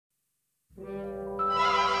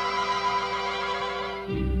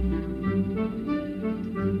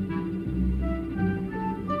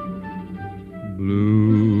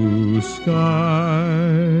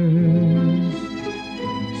skies,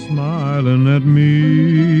 smiling at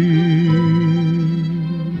me.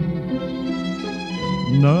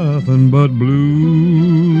 Nothing but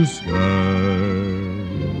blue skies.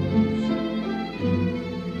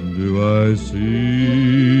 Do I see?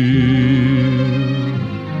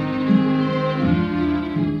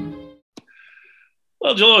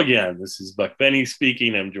 Well, Joel again. This is Buck Benny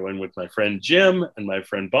speaking. I'm joined with my friend Jim and my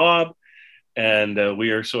friend Bob. And we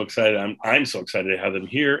are so excited. I'm so excited to have them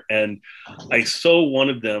here. And I so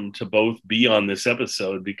wanted them to both be on this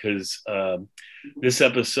episode because this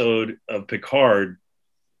episode of Picard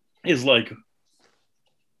is like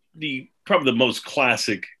probably the most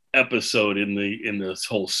classic episode in this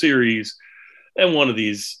whole series, and one of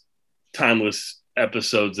these timeless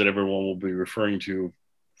episodes that everyone will be referring to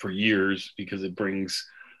for years because it brings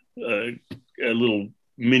a little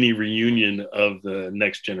mini reunion of the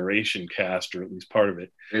Next Generation cast, or at least part of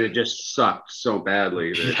it. And it just sucked so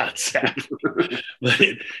badly. Yeah, exactly. But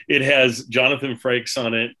it has Jonathan Frakes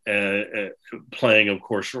on it, playing, of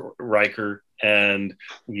course, Riker, and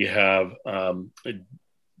we have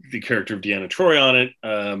the character of Deanna Troi on it.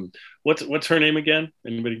 What's her name again?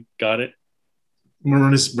 Anybody got it?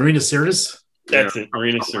 Marina Sirtis. That's it,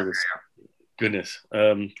 Marina Sirtis. Goodness.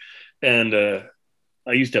 And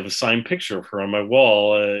I used to have a signed picture of her on my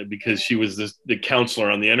wall because she was the counselor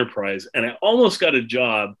on the Enterprise. And I almost got a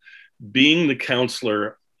job being the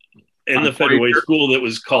counselor in the Federal School that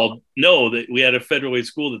was called, we had a Federal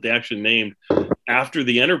School that they actually named after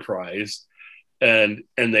the Enterprise. And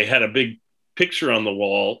they had a big picture on the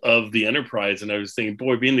wall of the Enterprise. And I was thinking,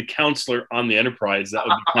 boy, being the counselor on the Enterprise, that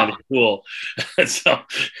would be kind of cool.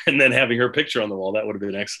 And then having her picture on the wall, that would have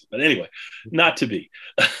been excellent. But anyway, not to be.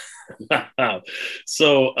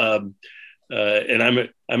 So, and I'm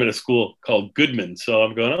at a school called Goodman. So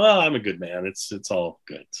I'm going, I'm a good man. It's all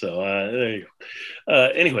good. So there you go.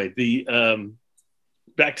 Anyway,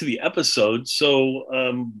 back to the episode.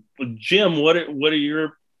 So, Jim,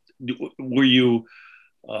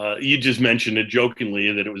 you just mentioned it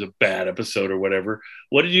jokingly that it was a bad episode or whatever.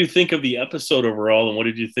 What did you think of the episode overall, and what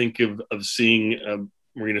did you think of seeing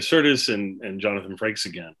Marina Sirtis and Jonathan Frakes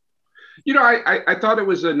again? I thought it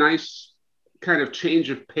was a nice kind of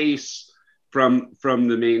change of pace from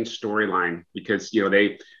the main storyline, because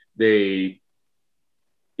they've been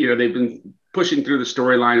pushing through the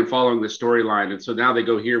storyline and following the storyline, and so now they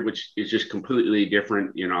go here, which is just completely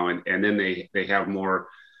different, and then they have more.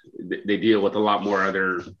 They deal with a lot more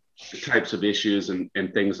other types of issues and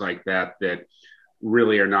things like that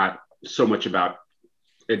really are not so much about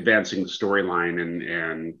advancing the storyline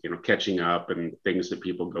and catching up and things that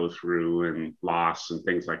people go through and loss and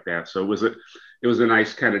things like that. So it was a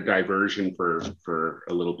nice kind of diversion for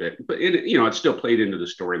a little bit, but it still played into the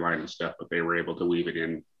storyline and stuff, but they were able to weave it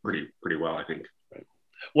in pretty well, I think.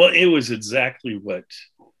 Well, it was exactly what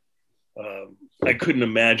I couldn't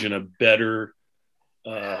imagine a better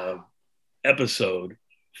episode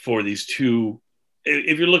for these two.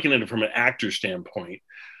 If you're looking at it from an actor standpoint,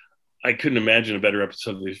 I couldn't imagine a better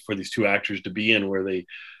episode for these two actors to be in, where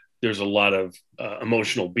there's a lot of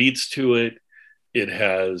emotional beats to it. It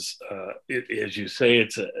has, as you say,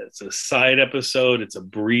 it's a side episode. It's a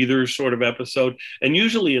breather sort of episode, and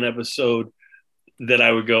usually an episode that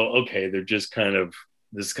I would go, okay, they're just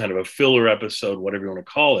this is kind of a filler episode, whatever you want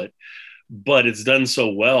to call it. But it's done so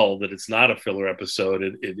well that it's not a filler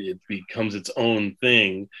episode. It becomes its own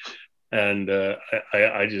thing. And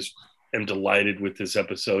I just am delighted with this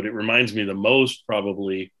episode. It reminds me the most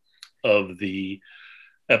probably of the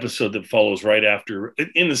episode that follows right after,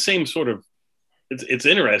 in the same sort of, it's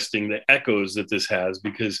interesting the echoes that this has,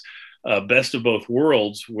 because Best of Both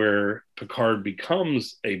Worlds, where Picard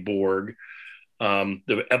becomes a Borg,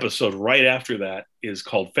 the episode right after that is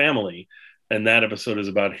called Family. And that episode is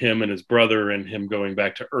about him and his brother and him going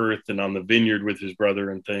back to Earth and on the vineyard with his brother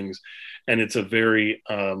and things. And it's a very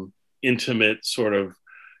intimate sort of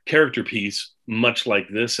character piece, much like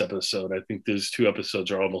this episode. I think those two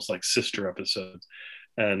episodes are almost like sister episodes.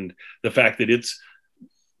 And the fact that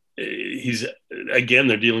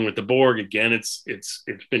they're dealing with the Borg again. It's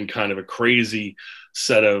been kind of a crazy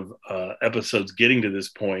set of episodes getting to this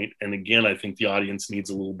point. And again, I think the audience needs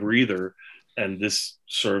a little breather, and this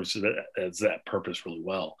serves as that purpose really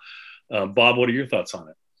well. Bob, what are your thoughts on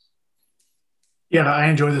it? Yeah, I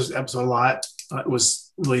enjoyed this episode a lot. It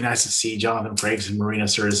was really nice to see Jonathan Frakes and Marina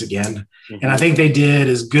Sirtis again. Mm-hmm. And I think they did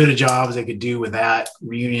as good a job as they could do with that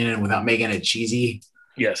reunion and without making it cheesy.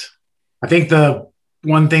 Yes. I think the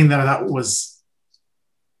one thing that I thought it wasn't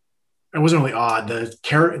really odd, the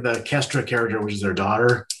Kestra character, which is their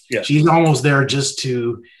daughter, yes. She's almost there just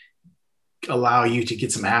to allow you to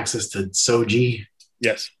get some access to Soji.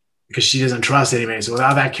 Yes. Because she doesn't trust anybody. So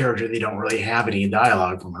without that character, they don't really have any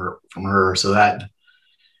dialogue from her. So that,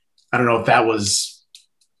 I don't know if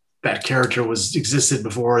that character existed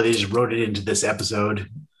before, or they just wrote it into this episode.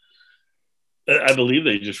 I believe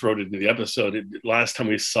they just wrote it into the episode. Last time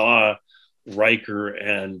we saw Riker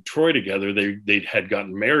and Troy together, they had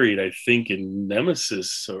gotten married, I think, in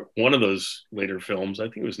Nemesis, or one of those later films. I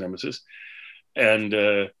think it was Nemesis. And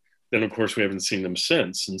then, of course, we haven't seen them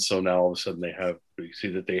since. And so now all of a sudden we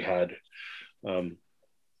see that they had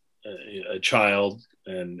a child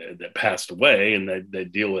and that passed away, and they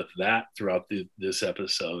deal with that throughout this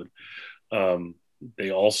episode.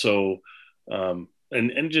 They also, and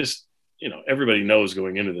just, everybody knows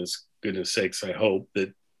going into this, goodness sakes, I hope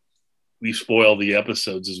that we spoil the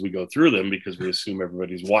episodes as we go through them, because we assume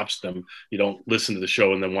everybody's watched them. You don't listen to the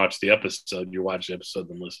show and then watch the episode. You watch the episode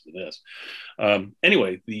and listen to this.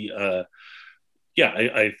 Anyway,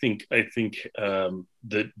 I think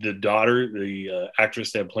the daughter, the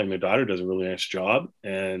actress that playing the daughter, does a really nice job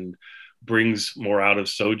and brings more out of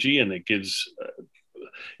Soji, and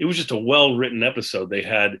it was just a well-written episode. They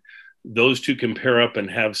had those two compare up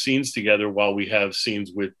and have scenes together, while we have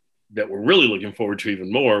scenes that we're really looking forward to even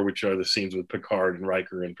more, which are the scenes with Picard and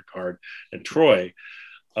Riker and Picard and Troy.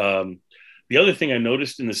 The other thing I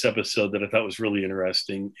noticed in this episode that I thought was really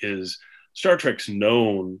interesting is Star Trek's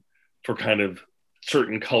known for kind of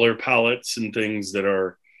certain color palettes and things that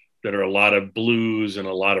are a lot of blues and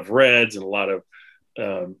a lot of reds and a lot of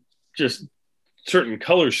just certain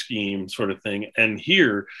color scheme sort of thing. And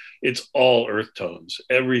here it's all earth tones.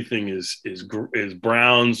 Everything is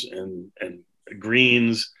browns and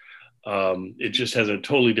greens. It just has a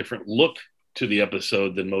totally different look to the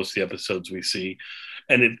episode than most of the episodes we see.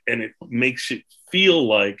 And it makes it feel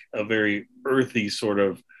like a very earthy sort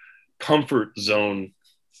of comfort zone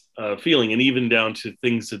feeling. And even down to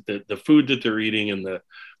things that the food that they're eating, and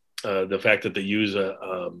the fact that they use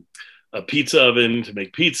a pizza oven to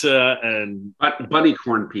make pizza, and bunny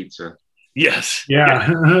corn pizza. Yes. Yeah.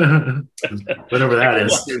 Whatever that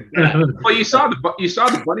is. Well, you saw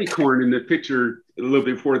the bunny corn in the picture a little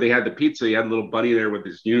bit before they had the pizza. You had a little bunny there with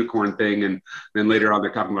this unicorn thing, and then later on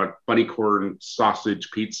they're talking about bunny corn sausage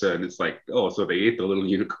pizza, and it's like, oh, so they ate the little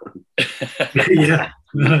unicorn. Yeah.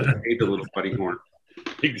 They ate the little bunny corn.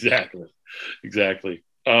 Exactly.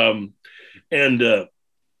 And the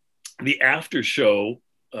after show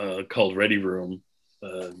called Ready Room.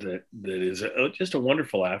 That is just a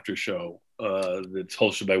wonderful after show that's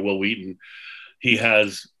hosted by Will Wheaton. He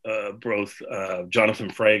has both Jonathan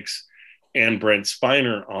Frakes and Brent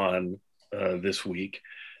Spiner on this week.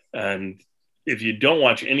 And if you don't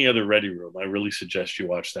watch any other Ready Room, I really suggest you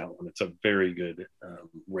watch that one. It's a very good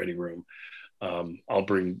Ready Room. I'll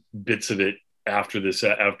bring bits of it after this,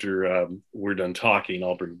 after we're done talking.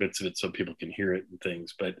 I'll bring bits of it so people can hear it and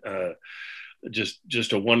things. But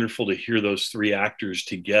just a wonderful to hear those three actors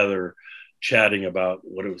together chatting about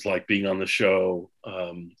what it was like being on the show,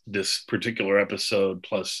 this particular episode,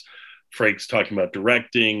 plus Frakes talking about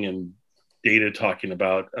directing and Data talking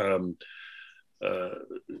about Brent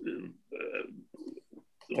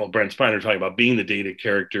Spiner talking about being the Data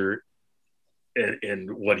character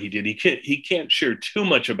and what he did. He can't share too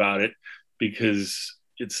much about it because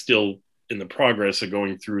it's still in the progress of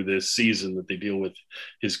going through this season that they deal with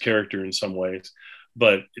his character in some ways,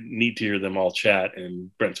 but neat to hear them all chat. And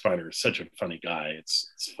Brent Spiner is such a funny guy. It's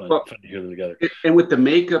fun to hear them together. And with the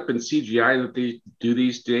makeup and CGI that they do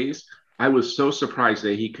these days, I was so surprised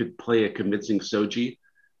that he could play a convincing Soji.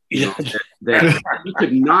 Yeah. That you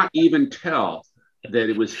could not even tell that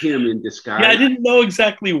it was him in disguise. Yeah, I didn't know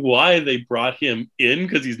exactly why they brought him in,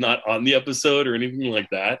 because he's not on the episode or anything like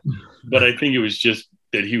that. But I think it was just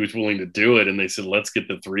that he was willing to do it, and they said, let's get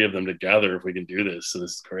the three of them together if we can do this. So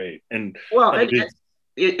this is great. And well,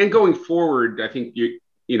 and going forward, I think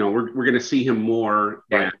we're going to see him more,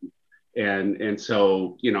 right. and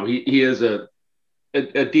so he is a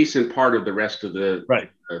decent part of the rest of the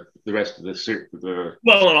right. The rest of the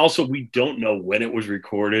well, and also we don't know when it was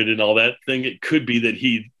recorded and all that thing. It could be that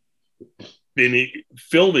he'd been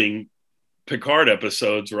filming Picard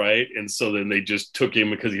episodes, right? And so then they just took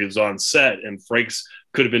him because he was on set, and Frakes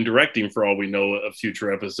could have been directing for all we know a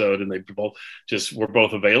future episode, and they both just were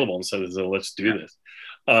both available and said, so let's do this.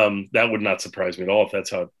 That would not surprise me at all if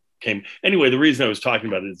that's how it came. Anyway, the reason I was talking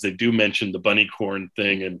about it is they do mention the bunny corn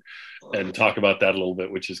thing and talk about that a little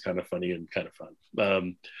bit, which is kind of funny and kind of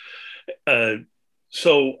fun.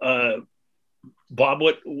 So Bob,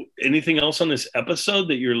 anything else on this episode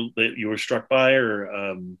that you were struck by,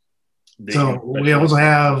 or so we also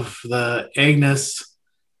have the Agnes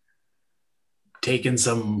taking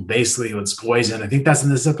some, basically what's poison. I think that's in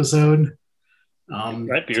this episode.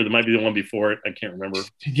 Might be, or there might be the one before it. I can't remember.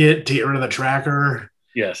 To get rid of the tracker.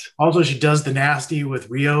 Yes. Also, she does the nasty with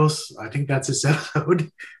Rios. I think that's this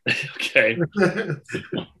episode. Okay.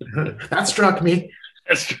 That struck me.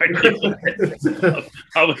 That struck me.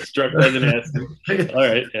 I was struck by the nasty. All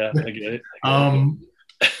right. Yeah, I get it.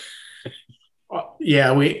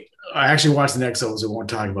 Yeah, I actually watched the next episode. We won't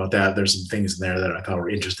talk about that. There's some things in there that I thought were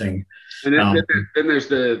interesting. And then there's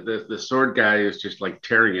the sword guy who's just like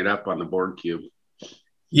tearing it up on the board cube.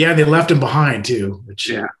 Yeah, they left him behind too. Which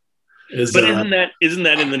is, but isn't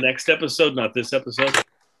that in the next episode, not this episode?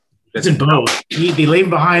 It's in both. They leave him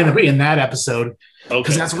behind in that episode because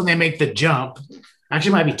Okay. that's when they make the jump.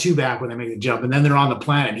 Actually, it might be two back when they make the jump, and then they're on the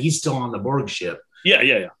planet. He's still on the Borg ship.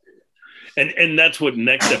 Yeah. And that's what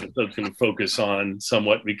next episode's going to focus on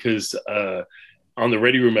somewhat, because on the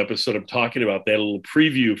Ready Room episode, I'm talking about that little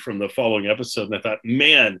preview from the following episode. And I thought,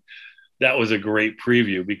 man, that was a great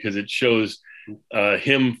preview because it shows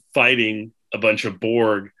him fighting a bunch of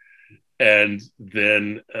Borg and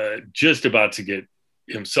then just about to get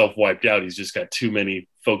himself wiped out. He's just got too many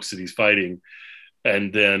folks that he's fighting.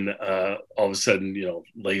 And then all of a sudden, a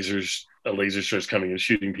laser starts coming and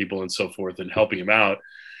shooting people and so forth and helping him out.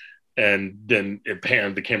 And then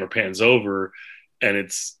the camera pans over and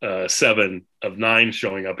it's 7 of 9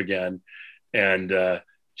 showing up again. And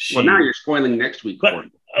well, now you're spoiling next week. Well,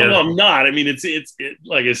 I'm not. I mean, it's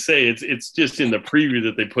like I say, it's just in the preview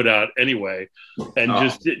that they put out anyway. And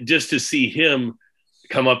just to see him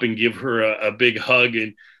come up and give her a big hug.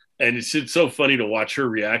 And it's so funny to watch her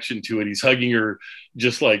reaction to it. He's hugging her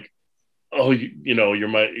just like, oh,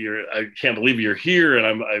 I can't believe you're here.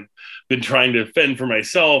 And I've been trying to fend for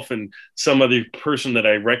myself and some other person that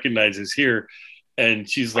I recognize is here. And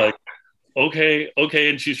she's like, okay.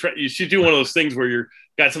 And she's doing one of those things where you're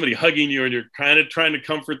got somebody hugging you and you're kind of trying to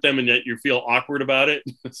comfort them and yet you feel awkward about it.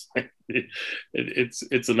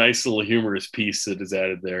 It's a nice little humorous piece that is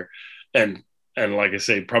added there. And like I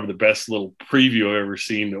say, probably the best little preview I've ever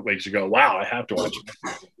seen that makes you go, wow, I have to watch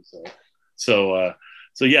it. So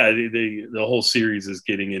yeah, the whole series is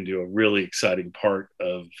getting into a really exciting part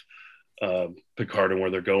of Picard and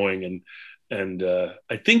where they're going. And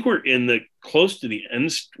I think we're close to the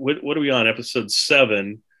end. What are we on? Episode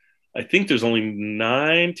 7. I think there's only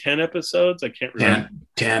 9, 10 episodes. I can't remember.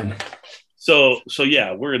 10. So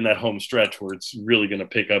yeah, we're in that home stretch where it's really going to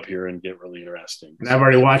pick up here and get really interesting. And I've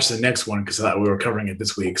already watched the next one because we were covering it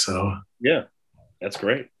this week. So yeah, that's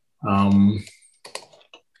great. So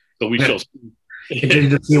we shall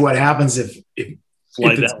to see what happens if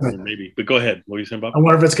slide that one maybe. But go ahead. What are you saying, Bob? I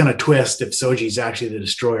wonder if it's going to twist if Soji's actually the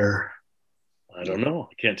destroyer. I don't know.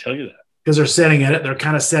 I can't tell you that because they're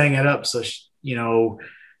kind of setting it up. So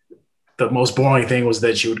the most boring thing was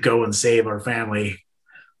that she would go and save our family,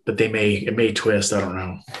 but it may twist. I don't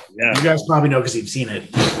know. Yeah, you guys probably know because you've seen it.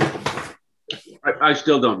 I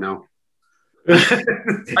still don't know.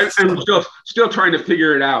 I'm still trying to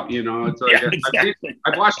figure it out. It's like exactly.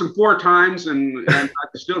 I've watched them 4 times and I'm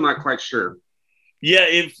still not quite sure. Yeah,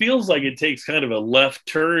 it feels like it takes kind of a left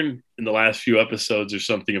turn in the last few episodes or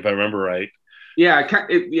something, if I remember right.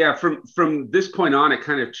 Yeah, from this point on, it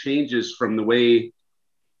kind of changes from the way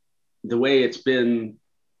it's been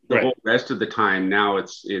the whole rest of the time. Now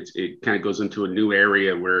it kind of goes into a new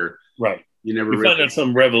area where you never find out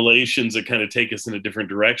some revelations that kind of take us in a different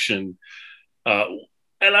direction. And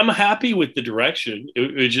I'm happy with the direction.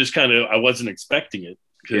 It just kind of, I wasn't expecting it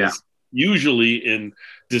because usually in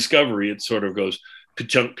Discovery, it sort of goes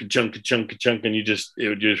ka-chunk, ka-chunk, ka-chunk, ka-chunk, and it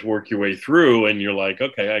would just work your way through. And you're like,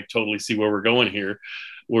 okay, I totally see where we're going here.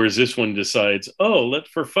 Whereas this one decides,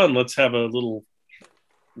 for fun, let's have a little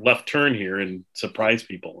left turn here and surprise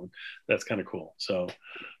people. And that's kind of cool. So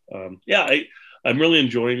I'm really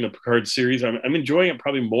enjoying the Picard series. I'm enjoying it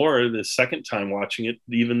probably more the second time watching it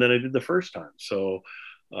even than I did the first time. So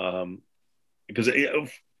because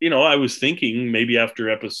I was thinking maybe after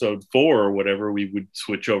episode 4 or whatever we would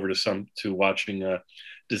switch over to watching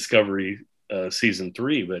Discovery season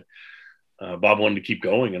 3, but Bob wanted to keep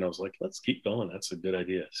going and I was like, let's keep going. That's a good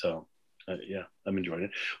idea. So I'm enjoying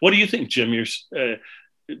it. What do you think, Jim?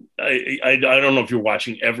 I don't know if you're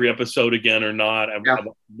watching every episode again or not. I've watched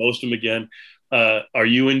most of them again. Are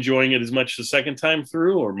you enjoying it as much the second time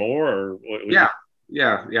through or more? Or I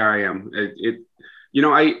am.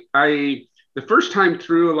 The first time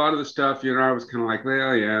through a lot of the stuff, I was kind of like,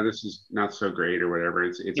 well, yeah, this is not so great or whatever.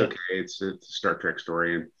 It's okay. It's a Star Trek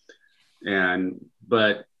story,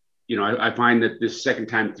 but I find that this second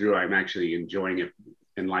time through, I'm actually enjoying it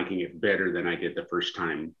and liking it better than I did the first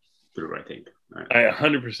time through, I think. I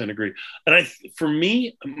 100% agree. And for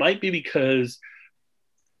me, it might be because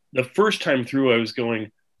the first time through I was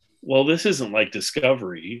going, well, this isn't like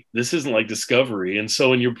Discovery. This isn't like Discovery. And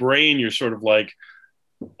so in your brain, you're sort of like,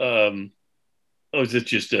 oh, is it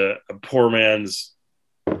just a poor man's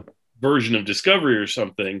version of Discovery or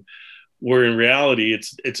something? Where in reality,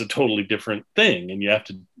 it's a totally different thing. And you have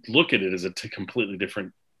to look at it as a completely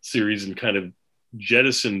different series and kind of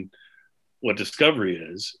jettison what Discovery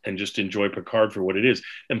is and just enjoy Picard for what it is.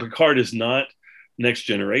 And Picard is not Next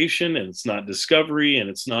Generation, and it's not Discovery, and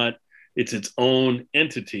it's its own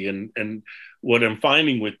entity. And what I'm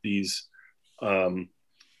finding with these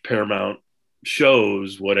Paramount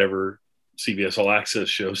shows, whatever CBS All Access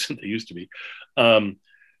shows that they used to be,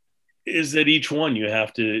 is that each one you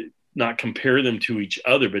have to not compare them to each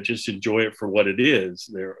other, but just enjoy it for what it is.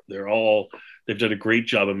 They've done a great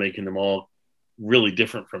job of making them all really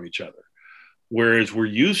different from each other. Whereas we're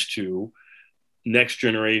used to Next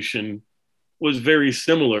Generation was very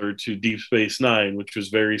similar to Deep Space Nine, which was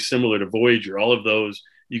very similar to Voyager. All of those,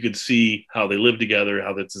 you could see how they live together,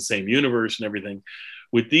 how that's the same universe and everything.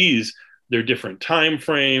 With these, they're different time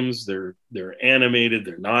frames. They're animated.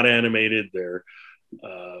 They're not animated. They're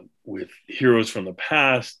with heroes from the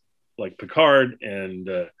past, like Picard. And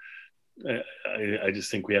I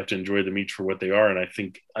just think we have to enjoy them each for what they are. And I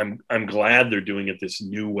think I'm glad they're doing it this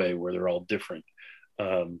new way where they're all different.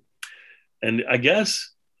 And I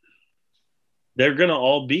guess they're going to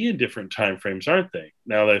all be in different time frames, aren't they?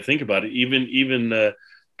 Now that I think about it, even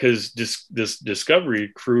because this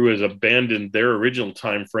Discovery crew has abandoned their original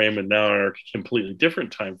time frame and now are a completely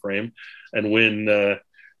different time frame. And when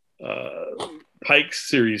Pike's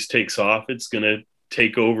series takes off, it's going to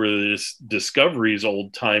take over this Discovery's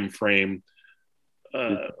old time frame,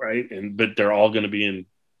 right? But they're all going to be in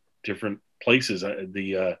different places.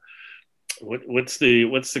 What's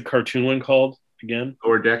the cartoon one called again?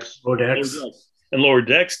 Lower Decks. And Lower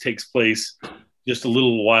Decks takes place just a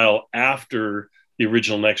little while after the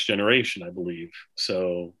original Next Generation, I believe.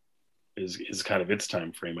 So is kind of its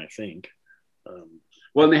time frame, I think.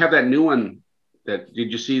 Well, and they have that new one. Did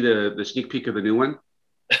you see the sneak peek of the new one?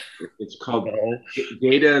 It's called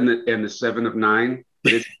Data and the Seven of Nine.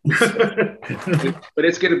 But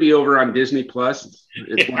it's going to be over on Disney Plus.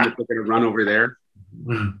 It's one that they're going to run over there.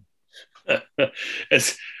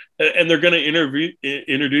 And they're going to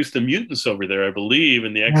introduce the mutants over there, I believe,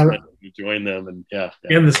 and the X-Men will join them. And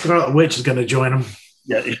and the Scarlet Witch is going to join them.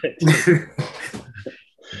 Yeah.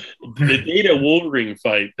 The Data Wolverine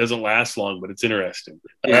fight doesn't last long, but it's interesting.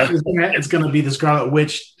 It's going to be the Scarlet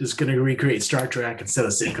Witch that's going to recreate Star Trek instead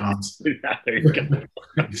of sitcoms. There you go.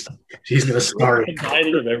 She's going to start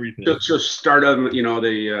combining of everything. She'll start on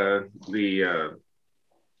the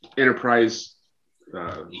Enterprise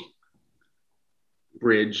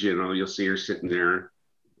bridge. You'll see her sitting there,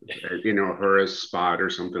 Uhura's spot or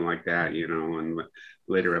something like that. And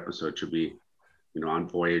later episode should be, on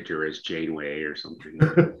Voyager as Janeway or something.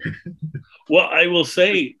 Well, I will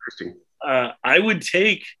say, I would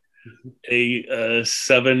take a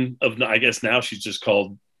 7 of 9. I guess now she's just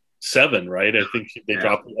called 7, right? I think they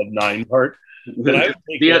dropped the 9 part. But I would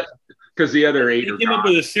take because the other 8 if they came up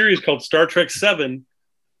with a series called Star Trek 7,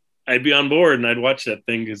 I'd be on board and I'd watch that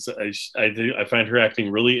thing because I find her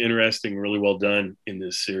acting really interesting, really well done in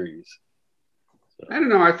this series. I don't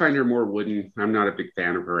know. I find her more wooden. I'm not a big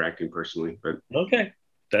fan of her acting personally, but okay,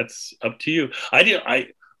 that's up to you. I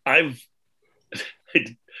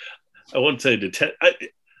won't say detest.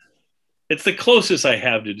 It's the closest I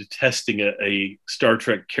have to detesting a Star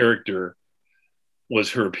Trek character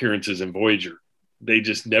was her appearances in Voyager. They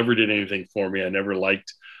just never did anything for me. I never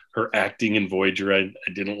liked her acting in Voyager. I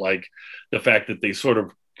didn't like the fact that they sort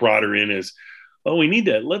of brought her in as, oh, we need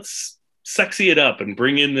to, let's sexy it up and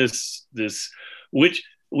bring in this which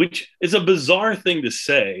is a bizarre thing to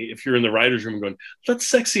say if you're in the writer's room going, let's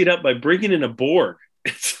sexy it up by bringing in a Borg.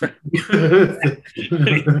 It's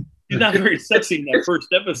he's not very sexy in that first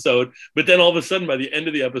episode, but then all of a sudden by the end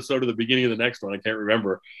of the episode or the beginning of the next one, I can't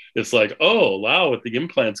remember, it's like, oh wow, with the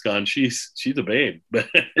implants gone, she's a babe. But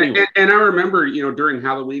anyway. And I remember, during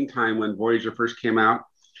Halloween time when Voyager first came out,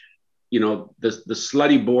 the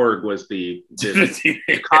slutty Borg was the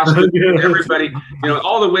costume. Everybody,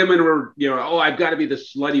 all the women were, oh, I've got to be the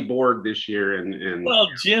slutty Borg this year. And well,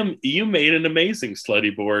 Jim, you made an amazing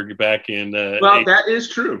slutty Borg back in that is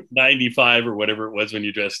true. 95 or whatever it was when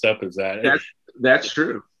you dressed up as that. That's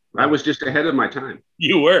true. I was just ahead of my time.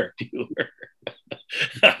 You were.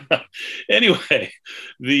 Anyway,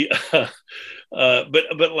 but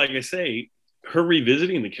like I say, her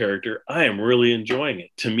revisiting the character, I am really enjoying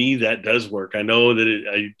it. To me, that does work. I know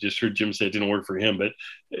that I just heard Jim say it didn't work for him, but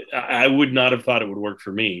I would not have thought it would work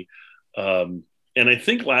for me. And I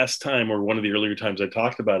think last time, or one of the earlier times I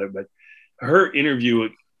talked about it, but her interview,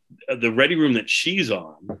 the Ready Room that she's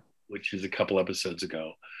on, which is a couple episodes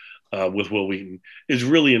ago, with Wil Wheaton, is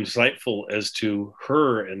really insightful as to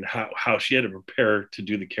her and how she had to prepare to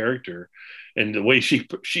do the character, and the way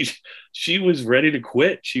she was ready to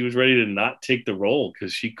quit. She was ready to not take the role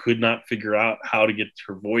because she could not figure out how to get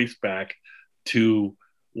her voice back to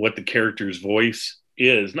what the character's voice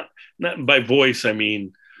is. Not by voice, I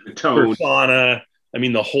mean The tone. persona. I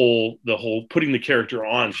mean the whole putting the character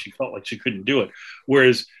on. She felt like she couldn't do it.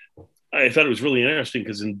 Whereas I thought it was really interesting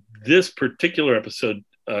because in this particular episode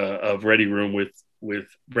of Ready Room with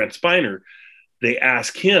Brent Spiner, they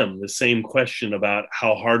ask him the same question about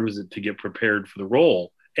how hard was it to get prepared for the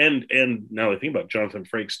role. And now I think about Jonathan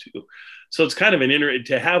Frakes too. So it's kind of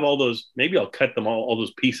to have all those, maybe I'll cut them all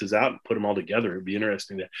those pieces out and put them all together. It'd be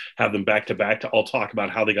interesting to have them back to back to all talk about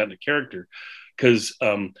how they got into character. Because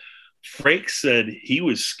Frakes said he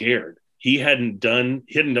was scared. He hadn't done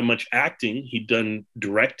much acting. He'd done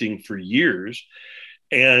directing for years.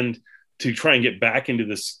 And to try and get back into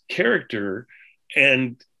this character,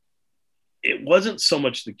 and it wasn't so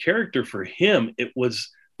much the character for him, it was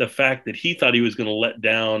the fact that he thought he was going to let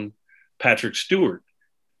down Patrick Stewart.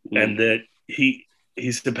 And that he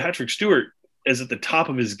said Patrick Stewart is at the top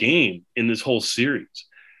of his game in this whole series.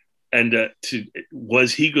 And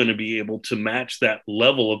was he going to be able to match that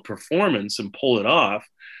level of performance and pull it off?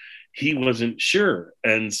 He wasn't sure.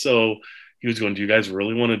 And so he was going, do you guys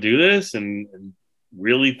really want to do this? And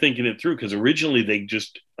really thinking it through, because originally they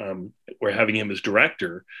just were having him as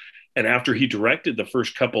director. And after he directed the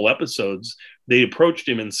first couple episodes, they approached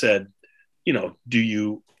him and said, you know,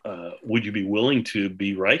 would you be willing to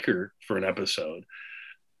be Riker for an episode?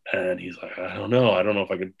 And he's like, I don't know if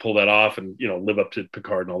I could pull that off and, you know, live up to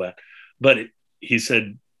Picard and all that. But he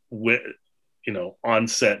said, on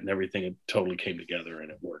set and everything, it totally came together and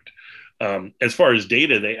it worked. As far as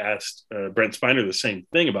Data, they asked Brent Spiner the same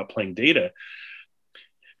thing about playing Data.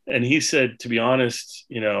 And he said, to be honest,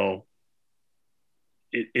 you know,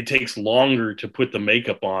 it takes longer to put the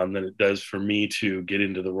makeup on than it does for me to get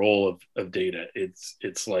into the role of Data.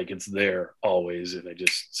 It's like it's there always, and I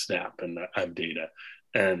just snap and I'm Data.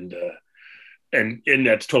 And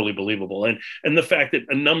that's totally believable. And the fact that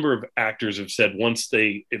a number of actors have said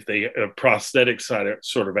if they a prosthetic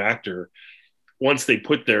sort of actor, once they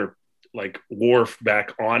put their like Worf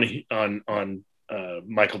back on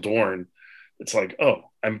Michael Dorn, it's like, oh,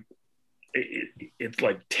 it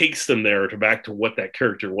like takes them back to what that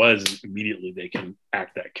character was, and immediately they can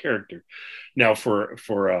act that character. Now for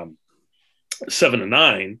 7 and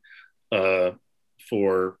 9,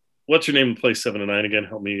 for what's your name to play 7 and 9 again?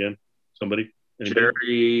 Help me again, somebody. Anybody?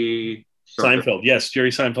 Jerry Seinfeld. Yes,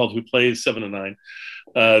 Jerry Seinfeld, who plays 7 and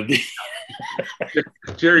 9.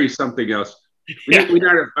 Jerry something else. We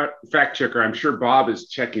got a fact checker. I'm sure Bob is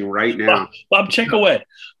checking right now. Bob, check away.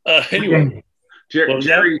 Anyway,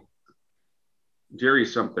 Jerry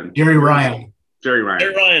something. Jerry Ryan. Jerry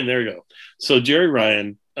Ryan. There you go. So Jerry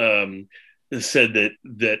Ryan said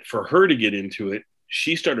that for her to get into it,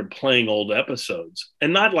 she started playing old episodes,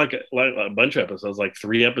 and not like a bunch of episodes, like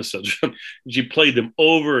 3 episodes. She played them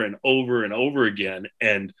over and over and over again,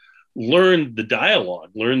 and learned the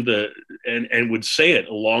dialogue, and would say it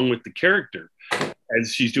along with the character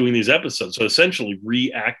as she's doing these episodes. So essentially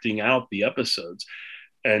re-acting out the episodes.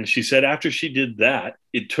 And she said after she did that,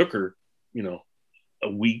 it took her,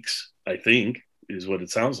 weeks, I think, is what it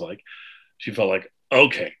sounds like. She felt like,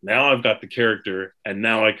 okay, now I've got the character, and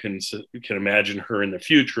now I can imagine her in the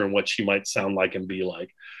future and what she might sound like and be like.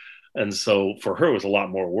 And so for her, it was a lot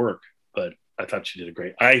more work, but I thought she did a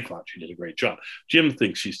great job. Jim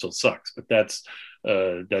thinks she still sucks, but that's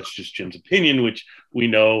just Jim's opinion, which we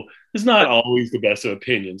know is not always the best of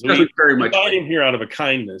opinions. We very much got him here out of a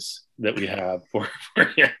kindness that we have for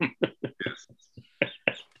him.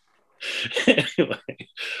 Anyway,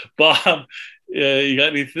 Bob, you got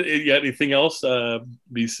anything else?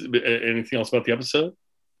 Anything else about the episode?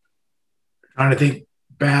 Trying to think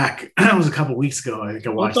back. It was a couple weeks ago. I think I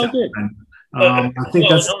watched that. I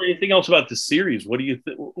think anything else about the series? What do you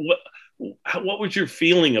think? What was your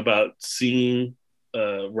feeling about seeing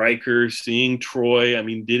Riker, seeing Troy? I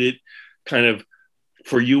mean, did it kind of,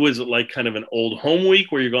 for you, was it like kind of an old home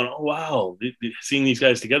week where you're going, oh wow, seeing these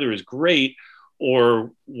guys together is great?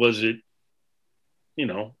 Or was it,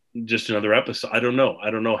 just another episode? I don't know. I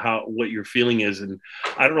don't know what your feeling is. And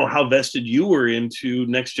I don't know how vested you were into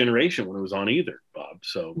Next Generation when it was on either, Bob.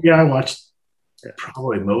 So yeah, I watched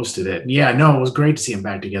probably most of it. Yeah, no, it was great to see them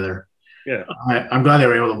back together. Yeah. I'm glad they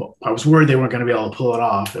were able to. I was worried they weren't going to be able to pull it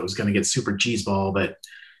off. It was going to get super cheeseball, but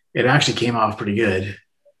it actually came off pretty good.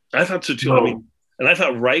 I thought so too. So, I mean, and I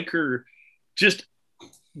thought Riker just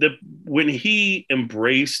when he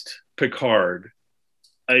embraced Picard,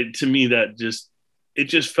 to me that it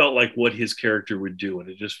just felt like what his character would do, and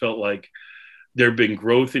it just felt like there'd been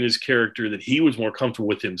growth in his character, that he was more comfortable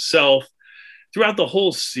with himself. Throughout the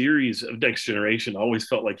whole series of Next Generation, I always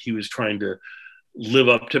felt like he was trying to live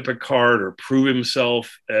up to Picard or prove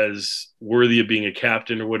himself as worthy of being a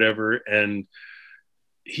captain or whatever. And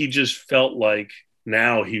he just felt like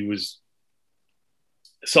now he was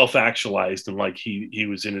self-actualized and like he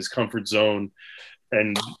was in his comfort zone.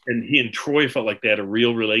 And he and Troy felt like they had a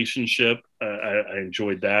real relationship. I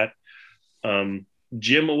enjoyed that.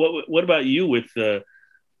 Jim, what about you with the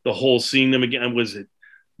whole seeing them again?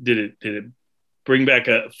 Did it bring back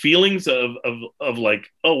feelings of like,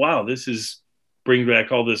 oh wow, this is bring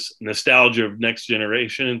back all this nostalgia of Next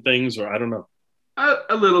Generation and things, or I don't know.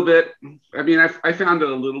 A little bit. I mean, I found it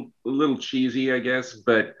a little cheesy, I guess,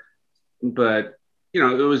 but you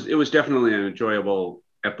know, it was definitely an enjoyable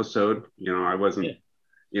episode. You know, I wasn't,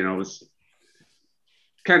 you know, it was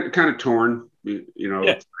kind of torn. You know,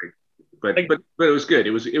 it's like, but it was good.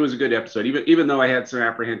 It was a good episode. Even though I had some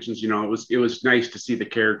apprehensions, you know, it was nice to see the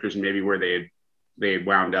characters and maybe where they had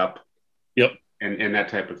wound up. Yep. And that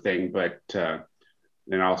type of thing, but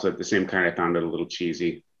and also at the same time, I found it a little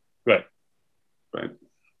cheesy. Right. But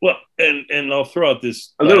well, and I'll throw out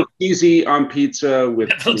this a little cheesy on pizza with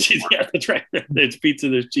cheese. Yeah, that's right. It's pizza.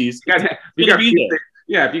 There's cheese. You got pizza.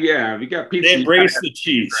 Yeah, if you got pizza, they embrace the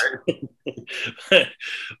cheese. Right?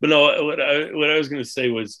 But no, what I was going to say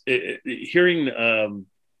was hearing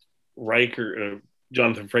Riker,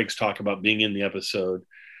 Jonathan Frakes talk about being in the episode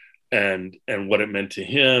and what it meant to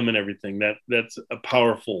him and everything. That's a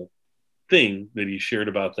powerful thing that he shared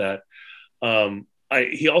about that.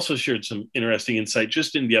 He also shared some interesting insight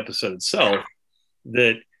just in the episode itself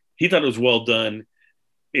that he thought it was well done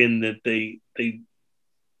in that it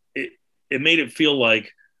made it feel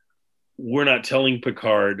like we're not telling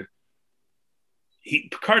Picard.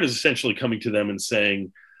 Picard is essentially coming to them and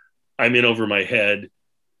saying, I'm in over my head.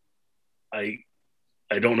 I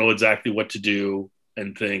don't know exactly what to do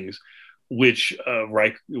and things, which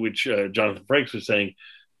Jonathan Frakes was saying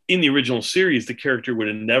in the original series, the character would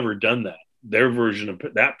have never done that.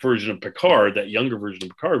 That version of Picard, that younger version of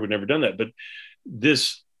Picard would never done that. But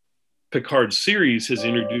this Picard series has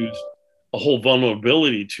introduced a whole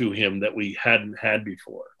vulnerability to him that we hadn't had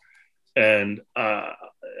before. And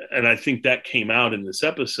I think that came out in this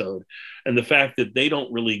episode. And the fact that they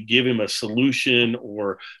don't really give him a solution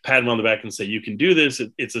or pat him on the back and say, you can do this.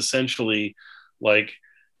 It's essentially like,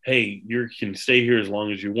 hey, you can stay here as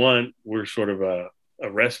long as you want. We're sort of a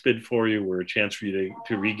respite for you. We're a chance for you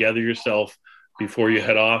to regather yourself before you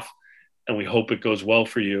head off. And we hope it goes well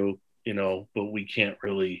for you, you know, but we can't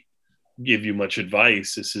really give you much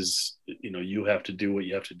advice. This is, you know, you have to do what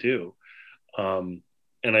you have to do.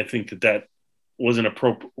 And I think that was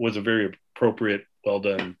a very appropriate, well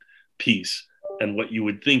done piece. And what you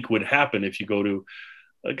would think would happen if you go to,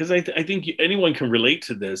 because I think anyone can relate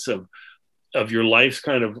to this of your life's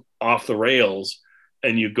kind of off the rails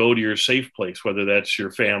and you go to your safe place, whether that's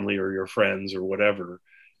your family or your friends or whatever,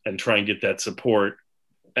 and try and get that support.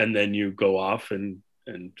 And then you go off and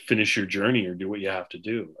finish your journey or do what you have to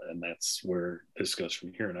do. And that's where this goes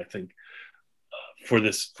from here. And I think for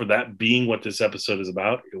that being what this episode is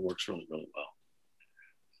about, it works really, really well.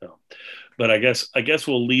 So, but I guess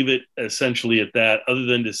we'll leave it essentially at that, other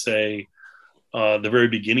than to say the very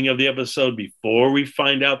beginning of the episode, before we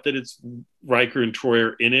find out that it's Riker and Troy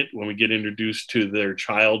are in it, when we get introduced to their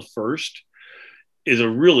child first, is a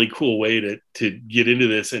really cool way to get into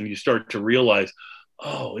this. And you start to realize,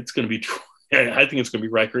 oh, it's going to be Troy. I think it's going to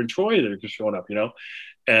be Riker and Troy that are just showing up, you know?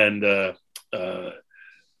 And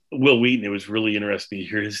Will Wheaton, it was really interesting to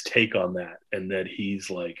hear his take on that. And that he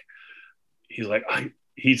said,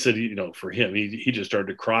 you know, for him, he just started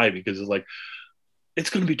to cry because it's like, it's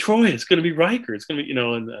going to be Troy. It's going to be Riker. It's going to be, you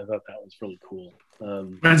know, and I thought that was really cool.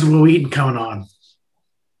 When's Will Wheaton coming on?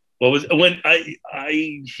 When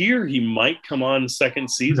I hear he might come on second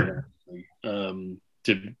season, actually,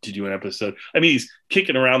 to do an episode. I mean, he's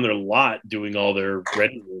kicking around their lot doing all their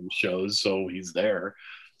Ready Room shows, so he's there.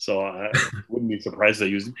 So I wouldn't be surprised they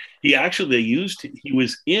used him. He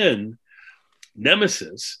was in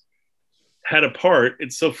Nemesis, had a part.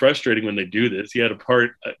 It's so frustrating when they do this. He had a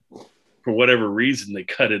part, for whatever reason, they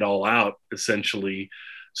cut it all out, essentially.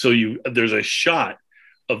 So there's a shot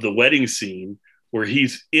of the wedding scene where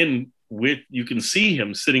he's you can see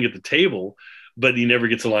him sitting at the table, but he never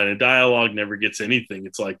gets a line of dialogue, never gets anything.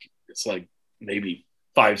 It's like maybe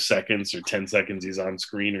 5 seconds or 10 seconds he's on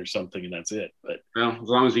screen or something, and that's it. But well, as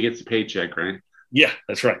long as he gets a paycheck, right? Yeah,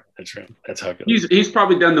 that's right. That's how it goes. He's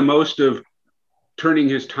probably done the most of turning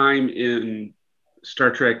his time in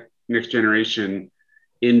Star Trek Next Generation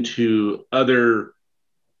into other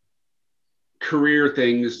career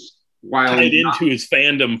things while tied into his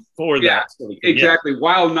fandom for that. Exactly.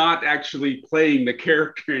 While not actually playing the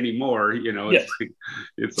character anymore, you know, yes.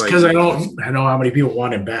 It's like because I know how many people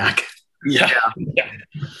want him back. Yeah.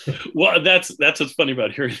 Well, that's what's funny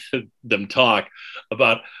about hearing them talk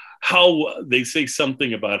about how they say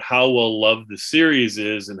something about how well loved the series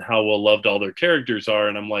is and how well loved all their characters are,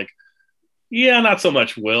 and I'm like, yeah, not so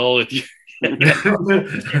much, Will. If you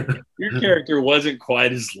your character wasn't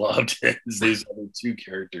quite as loved as these other two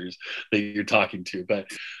characters that you're talking to, but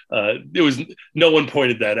it was no one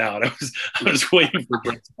pointed that out. I was waiting for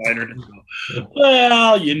Brent Spiner to go,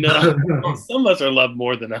 well, you know, some of us are loved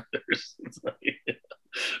more than others.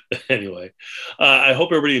 Anyway, I hope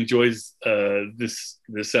everybody enjoys this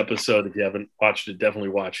episode. If you haven't watched it, definitely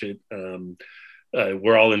watch it.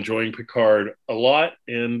 We're all enjoying Picard a lot,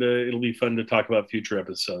 and it'll be fun to talk about future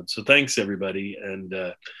episodes. So thanks, everybody.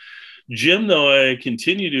 And Jim, though I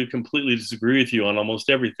continue to completely disagree with you on almost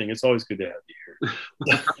everything, it's always good to have you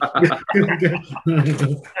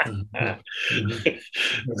here.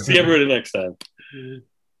 See everybody next time.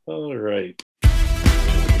 All right.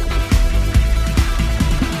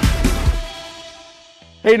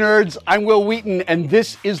 Hey nerds, I'm Will Wheaton, and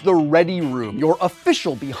this is The Ready Room, your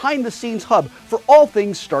official behind-the-scenes hub for all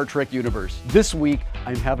things Star Trek universe. This week,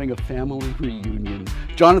 I'm having a family reunion.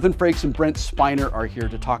 Jonathan Frakes and Brent Spiner are here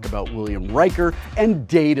to talk about William Riker and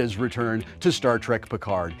Data's return to Star Trek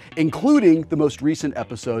Picard, including the most recent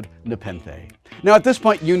episode, Nepenthe. Now at this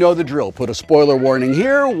point, you know the drill. Put a spoiler warning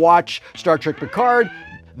here, watch Star Trek Picard,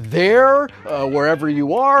 there, wherever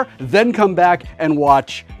you are, then come back and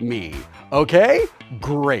watch me. Okay?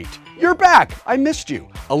 Great. You're back. I missed you.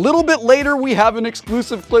 A little bit later, we have an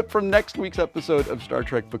exclusive clip from next week's episode of Star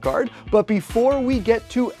Trek Picard. But before we get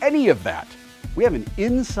to any of that, we have an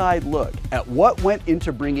inside look at what went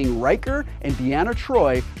into bringing Riker and Deanna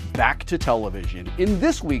Troi back to television in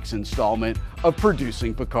this week's installment of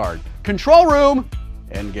Producing Picard. Control room,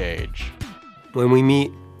 engage. When we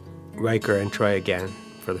meet Riker and Troi again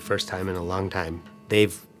for the first time in a long time,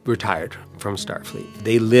 they've retired from Starfleet.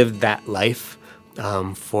 They lived that life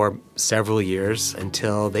for several years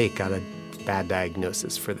until they got a bad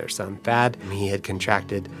diagnosis for their son, Thad. He had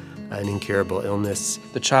contracted an incurable illness.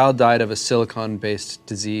 The child died of a silicon-based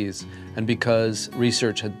disease, and because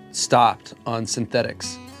research had stopped on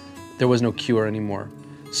synthetics, there was no cure anymore.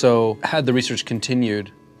 So had the research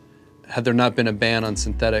continued, had there not been a ban on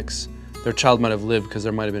synthetics, their child might have lived because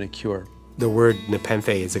there might have been a cure. The word nepenthe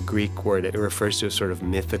is a Greek word. It refers to a sort of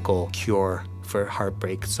mythical cure for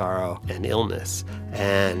heartbreak, sorrow, and illness.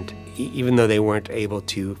 And even though they weren't able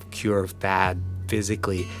to cure Thad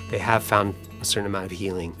physically, they have found a certain amount of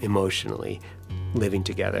healing emotionally, living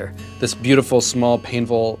together. This beautiful, small,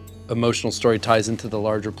 painful, emotional story ties into the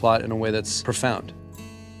larger plot in a way that's profound.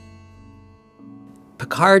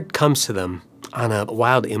 Picard comes to them on a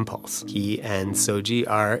wild impulse. He and Soji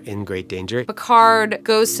are in great danger. Picard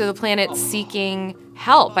goes to the planet seeking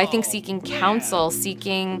help, I think seeking counsel,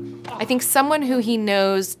 I think someone who he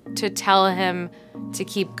knows to tell him to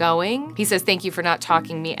keep going. He says, thank you for not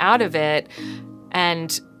talking me out of it.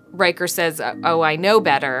 And Riker says, oh, I know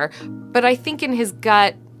better. But I think in his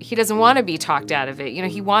gut, he doesn't want to be talked out of it. You know,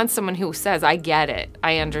 he wants someone who says, I get it.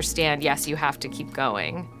 I understand. Yes, you have to keep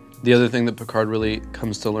going. The other thing that Picard really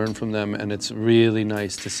comes to learn from them, and it's really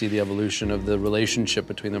nice to see the evolution of the relationship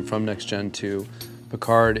between them from Next Gen to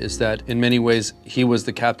Picard, is that in many ways he was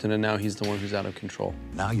the captain and now he's the one who's out of control.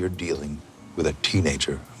 Now you're dealing with a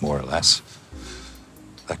teenager, more or less.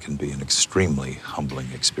 That can be an extremely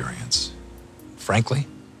humbling experience. Frankly,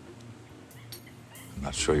 I'm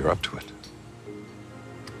not sure you're up to it.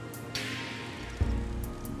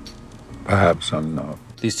 Perhaps I'm not.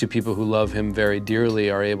 These two people who love him very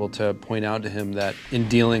dearly are able to point out to him that in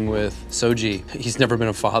dealing with Soji, he's never been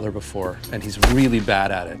a father before, and he's really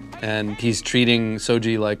bad at it. And he's treating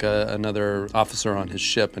Soji like another officer on his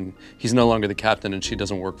ship, and he's no longer the captain, and she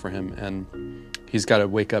doesn't work for him, and he's got to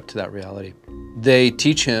wake up to that reality. They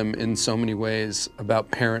teach him in so many ways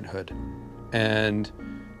about parenthood, and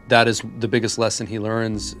that is the biggest lesson he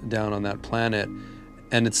learns down on that planet.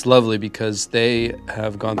 And it's lovely because they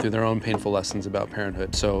have gone through their own painful lessons about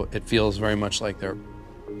parenthood. So it feels very much like they're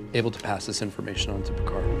able to pass this information on to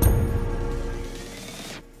Picard.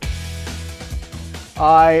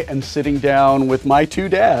 I am sitting down with my two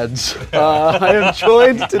dads. I am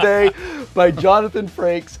joined today by Jonathan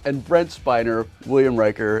Frakes and Brent Spiner, William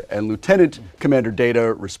Riker, and Lieutenant Commander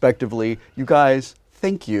Data, respectively. You guys,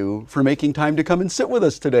 thank you for making time to come and sit with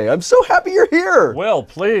us today. I'm so happy you're here. Well,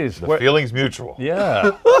 please. The feeling's mutual.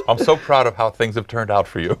 Yeah. I'm so proud of how things have turned out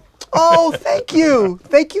for you. Oh, thank you.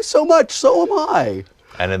 Thank you so much. So am I.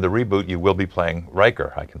 And in the reboot, you will be playing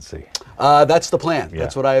Riker, I can see. That's the plan. Yeah.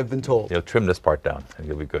 That's what I have been told. You'll trim this part down, and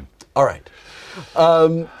you'll be good. All right.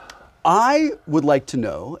 I would like to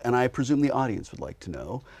know, and I presume the audience would like to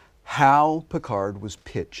know, how Picard was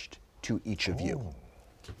pitched to each of you.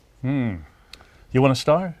 You want to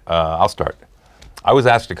start? I'll start. I was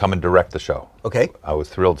asked to come and direct the show. Okay. I was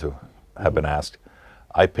thrilled to have been asked.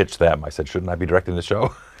 I pitched them. I said, shouldn't I be directing the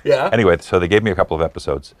show? Yeah. Anyway, so they gave me a couple of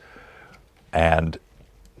episodes. And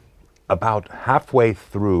about halfway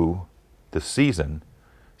through the season,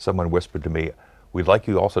 someone whispered to me, we'd like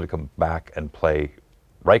you also to come back and play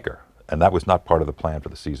Riker. And that was not part of the plan for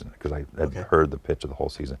the season, because I had heard the pitch of the whole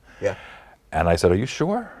season. Yeah. And I said, are you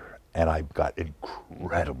sure? And I got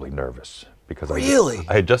incredibly nervous, because Really?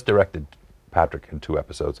 I had just directed Patrick in 2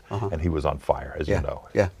 episodes, and he was on fire, as you know.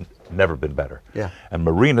 Yeah. Never been better. Yeah. And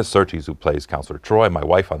Marina Sirtis, who plays Counselor Troy, my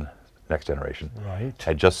wife on Next Generation, Right.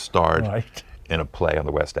 had just starred Right. in a play on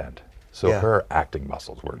the West End. So Yeah. her acting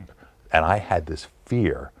muscles were, and I had this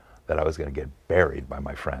fear that I was going to get buried by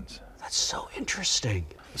my friends. That's so interesting.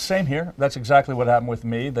 Same here. That's exactly what happened with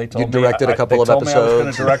me. They told me directed a couple of they told me I was going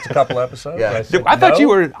episodes. to direct a couple episodes. Yeah. I said, I thought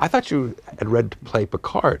 "No." I thought you had read to play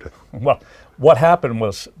Picard. Well, what happened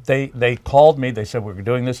was they called me. They said, we're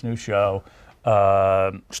doing this new show,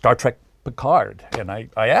 Star Trek Picard. And I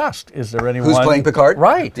asked, is there anyone... Who's playing Picard?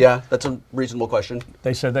 Right. Yeah, that's a reasonable question.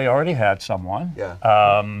 They said they already had someone.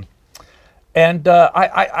 Yeah. And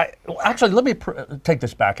I actually, let me take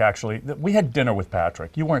this back, actually. We had dinner with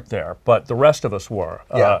Patrick. You weren't there, but the rest of us were.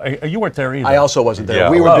 Yeah. You weren't there either. I also wasn't there. Yeah.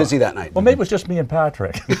 We were busy that night. Well, maybe it was just me and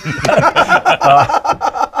Patrick.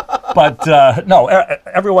 But no,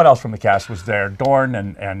 everyone else from the cast was there. Dorn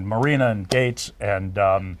and Marina and Gates and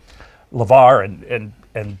LeVar.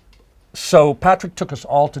 And so Patrick took us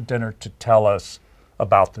all to dinner to tell us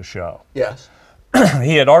about the show. Yes.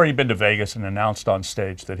 He had already been to Vegas and announced on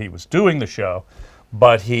stage that he was doing the show,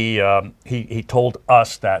 but he told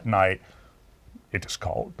us that night, it is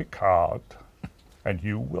called Picard, and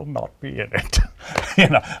you will not be in it.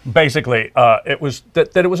 Basically, it was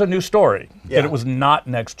that it was a new story. Yeah. That it was not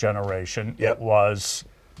Next Generation. Yep. It was,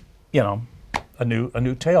 a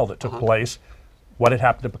new tale that took place. What had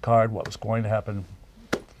happened to Picard? What was going to happen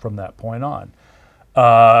from that point on?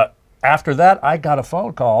 After that, I got a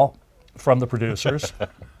phone call from the producers.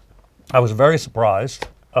 I was very surprised,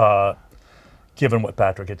 given what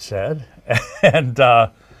Patrick had said, and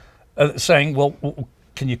saying, well,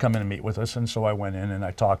 can you come in and meet with us? And so I went in and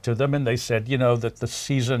I talked to them, and they said, that the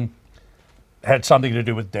season had something to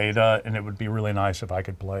do with Data, and it would be really nice if I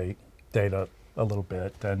could play Data a little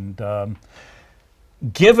bit. And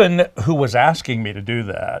given who was asking me to do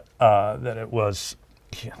that, that it was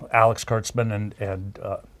Alex Kurtzman and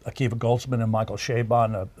Akiva Goldsman and Michael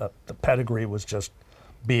Chabon, the pedigree was just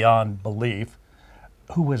beyond belief.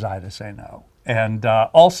 Who was I to say no? And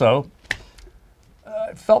also,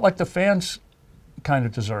 it felt like the fans kind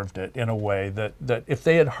of deserved it in a way that if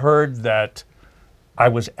they had heard that I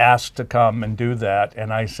was asked to come and do that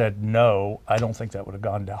and I said no, I don't think that would have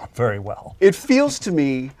gone down very well. It feels to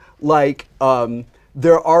me like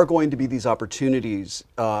there are going to be these opportunities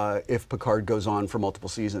if Picard goes on for multiple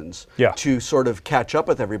seasons to sort of catch up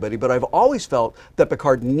with everybody. But I've always felt that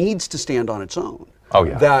Picard needs to stand on its own. Oh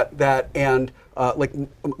yeah. Like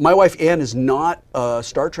my wife Anne is not a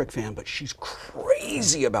Star Trek fan, but she's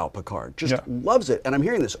crazy about Picard. Just loves it, and I'm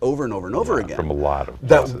hearing this over and over and over again from a lot of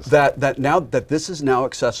that now that this is now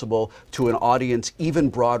accessible to an audience even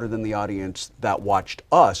broader than the audience that watched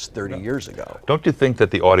us 30 years ago. Don't you think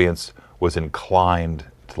that the audience was inclined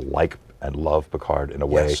to like and love Picard in a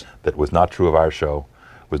way that was not true of our show,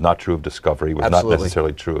 was not true of Discovery, was not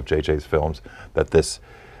necessarily true of JJ's films?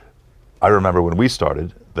 I remember when we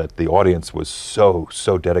started that the audience was so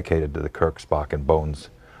dedicated to the Kirk, Spock, and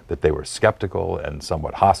Bones that they were skeptical and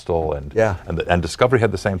somewhat hostile, and Discovery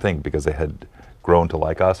had the same thing because they had grown to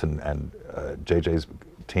like us and JJ's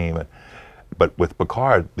team. But with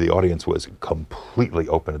Picard, the audience was completely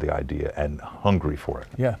open to the idea and hungry for it.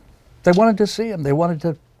 Yeah. They wanted to see him. They wanted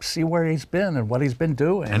to see where he's been and what he's been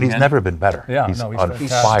doing. And he's never been better. Yeah, he's on fantastic.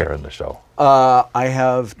 fire in the show. I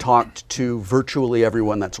have talked to virtually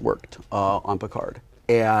everyone that's worked on Picard,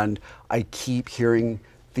 and I keep hearing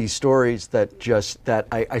these stories that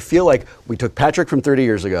I feel like we took Patrick from 30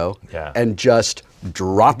 years ago and just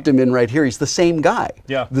dropped him in right here. He's the same guy.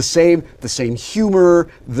 Yeah. The same humor,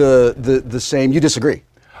 the same. You disagree?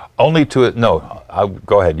 Only to it. No,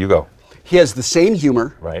 go ahead. You go. He has the same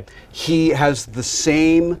humor. Right. He has the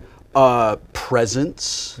same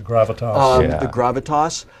presence. The gravitas. The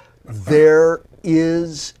gravitas.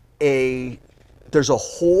 There's a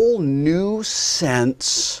whole new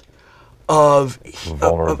sense of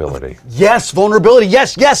vulnerability. Yes, vulnerability.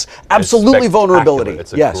 Yes, absolutely vulnerability.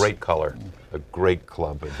 It's a great color, a great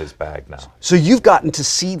club in his bag now. So you've gotten to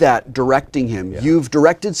see that directing him. Yeah. You've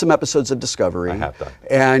directed some episodes of Discovery. I have done.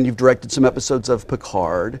 And you've directed some episodes of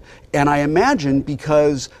Picard. And I imagine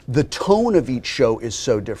because the tone of each show is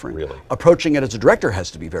so different, Really? approaching it as a director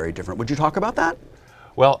has to be very different. Would you talk about that?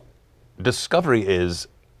 Well, Discovery is,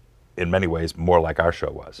 in many ways, more like our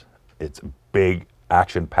show was. It's big,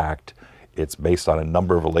 action-packed. It's based on a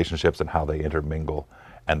number of relationships and how they intermingle,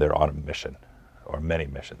 and they're on a mission, or many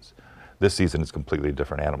missions. This season is completely a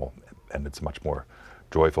different animal, and it's much more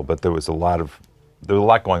joyful. But there was a lot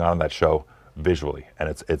going on in that show visually, and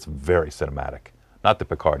it's very cinematic. Not that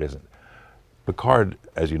Picard isn't. Picard,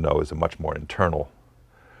 as you know, is a much more internal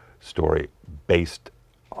story based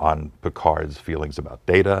on Picard's feelings about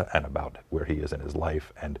Data and about where he is in his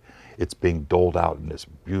life, and it's being doled out in this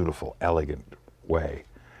beautiful, elegant way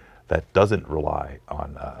that doesn't rely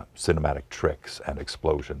on cinematic tricks and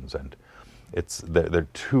explosions, and they're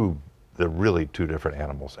really two different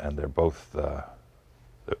animals, and they're both.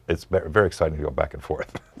 It's very exciting to go back and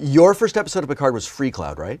forth. Your first episode of Picard was Free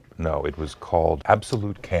Cloud, right? No, it was called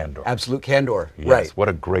Absolute Candor. Absolute Candor, Yes, right. what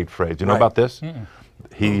a great phrase. Do you know about this?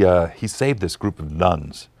 He saved this group of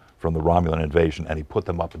nuns from the Romulan invasion, and he put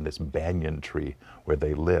them up in this banyan tree where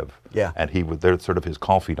they live. Yeah. And they're sort of his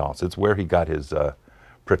confidants. It's where he got his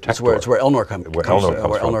protector. It's where Elnor comes from.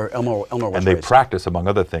 Elnor and they practice, among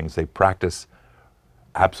other things, they practice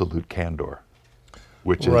absolute candor,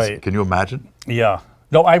 which is, can you imagine? Yeah.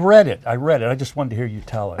 No, I read it. I just wanted to hear you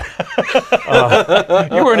tell it.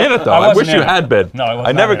 You weren't in it, though. I wish you had been. No, I was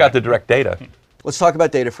I never got to direct Data. Let's talk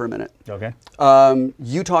about Data for a minute. Okay. Johnny,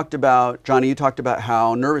 you talked about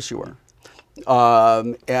how nervous you were.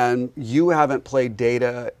 And you haven't played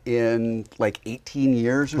Data in like 18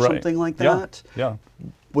 years or something like that. Yeah.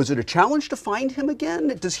 Was it a challenge to find him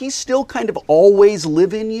again? Does he still kind of always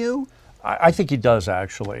live in you? I think he does,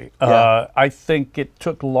 actually. Yeah. I think it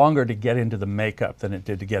took longer to get into the makeup than it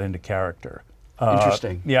did to get into character.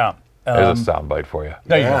 Interesting. Yeah. There's a soundbite for you.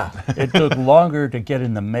 There you go. It took longer to get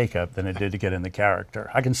in the makeup than it did to get in the character.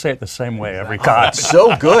 I can say it the same way every time.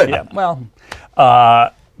 So good. Yeah. Well,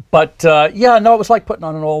 it was like putting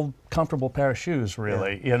on an old comfortable pair of shoes,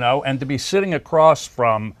 really, and to be sitting across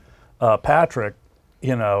from Patrick,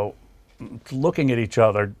 looking at each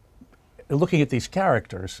other, looking at these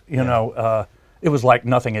characters, it was like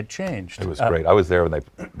nothing had changed. It was great. I was there when they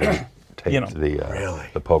taped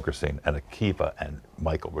the poker scene, and Akiva and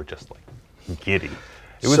Michael were just like giddy.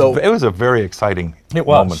 It was a very exciting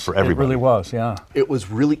moment for everybody. It really was, yeah. It was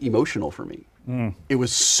really emotional for me. It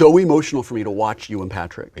was so emotional for me to watch you and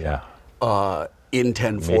Patrick. Yeah. In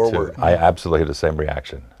 10 Me Forward. too. I absolutely had the same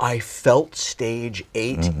reaction. I felt stage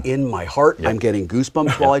 8 in my heart. I'm getting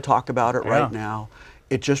goosebumps while I talk about it right now.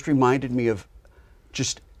 It just reminded me of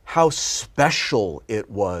just how special it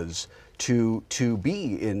was to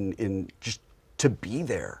be to be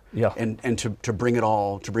there. Yeah. And to bring it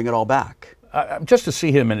all back. Just to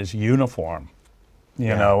see him in his uniform,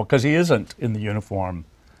 because he isn't in the uniform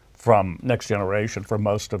from Next Generation for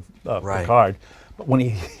most of Picard. But when he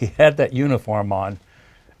had that uniform on,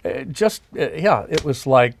 it was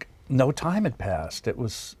like no time had passed. It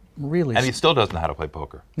was really. And he still doesn't know how to play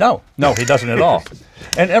poker. No, he doesn't at all.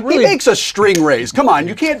 And really, he makes a string raise. Come on,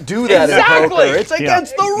 you can't do that in poker. It's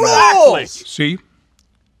against the rules. See?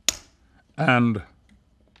 And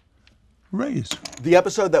raise. The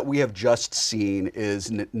episode that we have just seen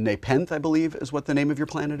is Nepenthe, I believe, is what the name of your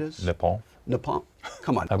planet is. Nepal.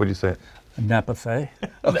 Come on. How would you say it? Napathe.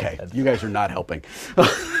 Okay, you guys are not helping.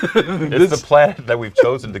 It's the planet that we've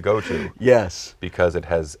chosen to go to. Yes. Because it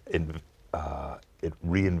has it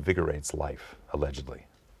reinvigorates life, allegedly.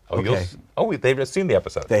 They've seen the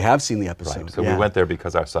episode. They have seen the episode. Right. So we went there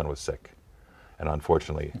because our son was sick, and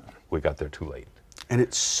unfortunately, we got there too late. And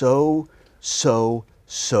it's so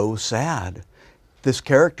sad. This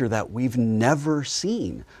character that we've never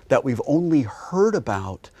seen, that we've only heard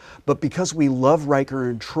about, but because we love Riker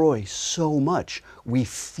and Troi so much, we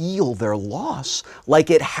feel their loss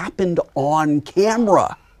like it happened on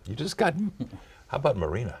camera. How about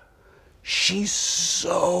Marina? She's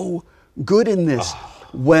so good in this.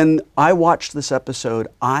 When I watched this episode,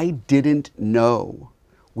 I didn't know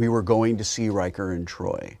we were going to see Riker and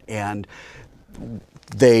Troi. And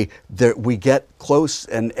we get close,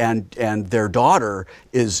 and their daughter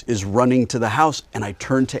is running to the house, and I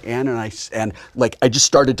turned to Ann and I just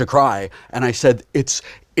started to cry, and I said, it's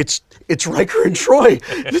Riker and Troy.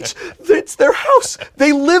 It's their house.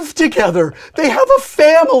 They live together. They have a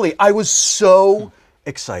family. I was so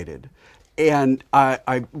excited, and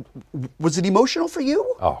I was it emotional for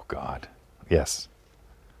you? Oh God, yes,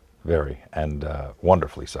 very, and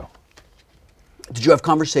wonderfully so. Did you have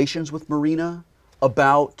conversations with Marina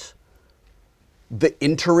about the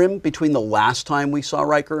interim between the last time we saw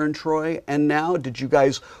Riker and Troy and now? Did you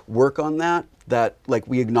guys work on that? That, like,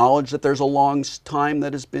 we acknowledge that there's a long time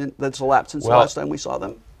that's elapsed since the last time we saw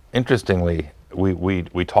them? Interestingly,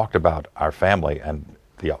 we talked about our family, and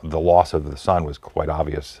the loss of the son was quite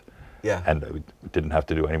obvious. Yeah. And we didn't have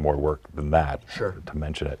to do any more work than that to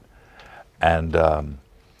mention it. And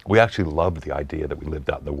we actually loved the idea that we lived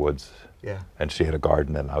out in the woods. Yeah. And she had a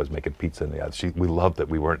garden, and I was making pizza in the yard. We loved that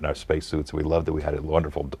we weren't in our spacesuits. We loved that we had a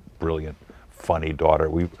wonderful, brilliant, funny daughter.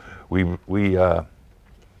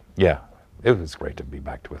 Yeah, it was great to be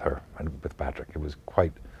back with her and with Patrick. It was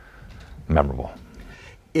quite memorable.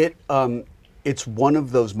 It's one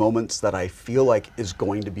of those moments that I feel like is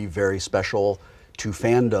going to be very special to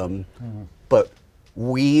fandom, but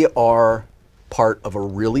we are part of a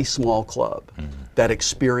really small club that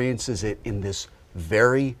experiences it in this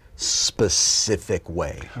very specific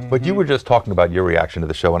way. But you were just talking about your reaction to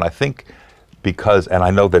the show, and I think because, and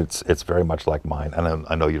I know that it's very much like mine, and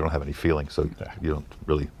I know you don't have any feelings, so you don't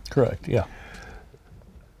really. Correct, yeah.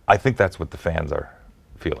 I think that's what the fans are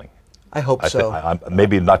feeling. I hope so.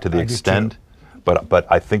 Maybe not to the extent, but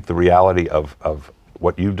I think the reality of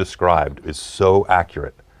what you described is so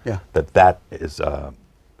accurate that is,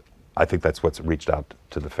 I think that's what's reached out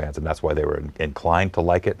to the fans, and that's why they were inclined to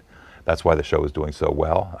like it. That's why the show is doing so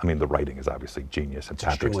well. I mean, the writing is obviously genius, and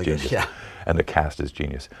Patrick's genius, and the cast is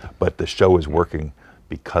genius. But the show is working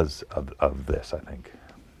because of this, I think.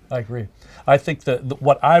 I agree. I think that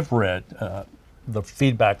what I've read, the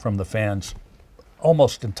feedback from the fans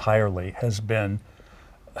almost entirely has been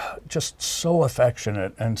just so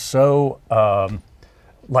affectionate and so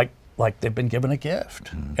like they've been given a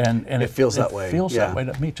gift. And it feels that way. It feels that way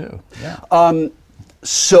to me too. Yeah.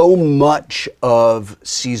 So much of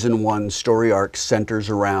season 1 story arc centers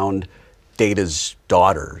around Data's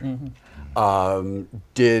daughter.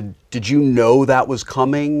 Did you know that was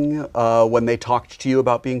coming when they talked to you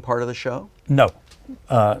about being part of the show? No,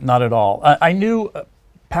 not at all. I knew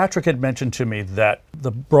Patrick had mentioned to me that the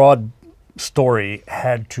broad story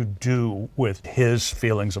had to do with his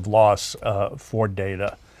feelings of loss for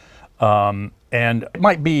Data. And it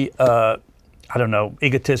might be I don't know,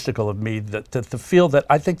 egotistical of me to feel that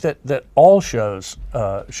I think that all shows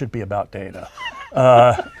should be about Data.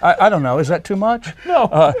 I don't know, is that too much? No,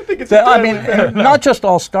 I think it's I mean, not just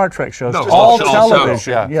all Star Trek shows, no, all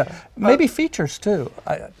television. Yeah. Maybe features too.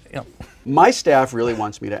 My staff really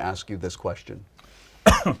wants me to ask you this question.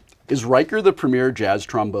 Is Riker the premier jazz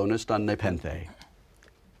trombonist on Nepenthe?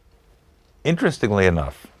 Interestingly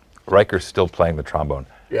enough, Riker's still playing the trombone.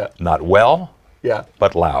 Yeah. Not well,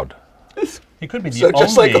 but loud. He could be the only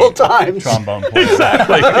just like old times. Trombone player.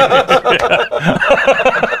 Exactly.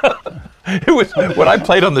 It was when I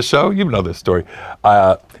played on the show. You know this story.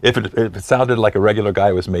 If it sounded like a regular guy,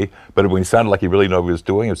 it was me. But when he sounded like he really knew what he was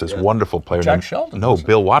doing, it was this wonderful player Jack named Sheldon? No,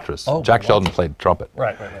 Bill Watrous. Oh, Jack Bill Sheldon Watrous. played trumpet.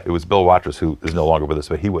 Right. It was Bill Watrous, who is no longer with us,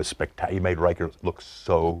 but he was spectacular. He made Riker look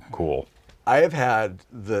so cool. I have had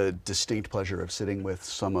the distinct pleasure of sitting with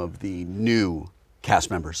some of the new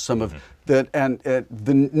cast members, some of the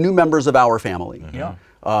new members of our family. Yeah.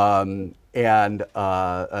 And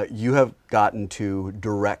you have gotten to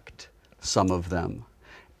direct some of them,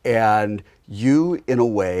 and you, in a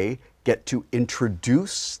way, get to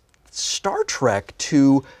introduce Star Trek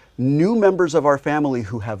to new members of our family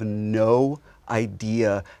who have no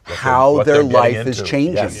idea how their life is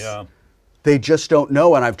changing. Yes. Yeah. They just don't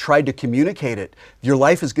know, and I've tried to communicate it. Your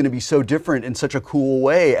life is going to be so different in such a cool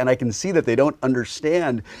way, and I can see that they don't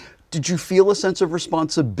understand. Did you feel a sense of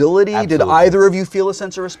responsibility? Absolutely. Did either of you feel a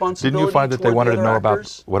sense of responsibility? Didn't you find that they toward wanted the to other know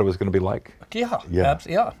actors? about what it was going to be like? Yeah. Yeah.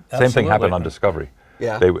 Absolutely. Same thing happened on Discovery.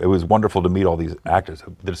 Yeah. It was wonderful to meet all these actors.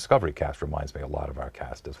 The Discovery cast reminds me a lot of our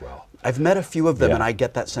cast as well. I've met a few of them, and I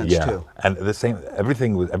get that sense too. And the same,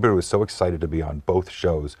 everybody was so excited to be on both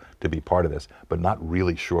shows, to be part of this, but not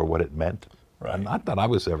really sure what it meant. Right. And not that I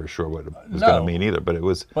was ever sure what it was going to mean either, but it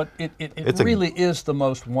was. But it really is the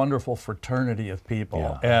most wonderful fraternity of people.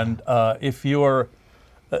 Yeah. And if you're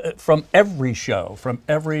from every show, from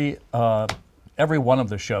every one of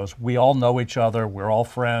the shows, we all know each other. We're all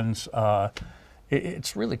friends.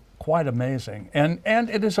 It's really quite amazing. And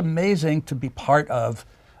it is amazing to be part of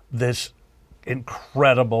this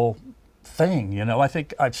incredible thing. You know, I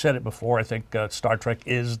think I've said it before. I think Star Trek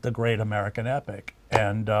is the great American epic.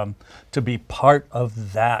 And to be part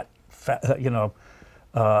of that,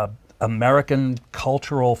 American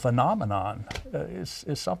cultural phenomenon is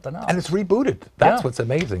something else. And it's rebooted. That's what's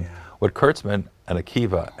amazing. What Kurtzman and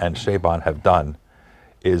Akiva and Chabon have done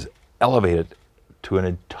is elevated to an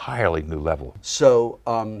entirely new level. So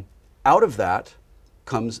out of that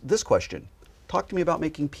comes this question. Talk to me about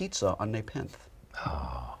making pizza on Nepenthe.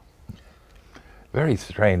 Oh, very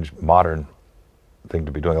strange, modern thing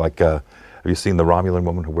to be doing. Like, have you seen the Romulan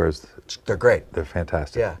woman who wears? They're great. They're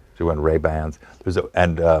fantastic. Yeah. She went Ray-Bans.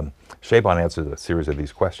 Chabon answered a series of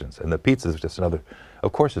these questions, and the pizza is just another.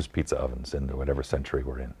 Of course, there's pizza ovens in whatever century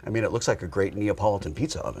we're in. I mean, it looks like a great Neapolitan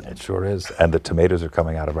pizza oven. It sure is. And the tomatoes are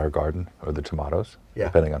coming out of our garden, or the tomatoes,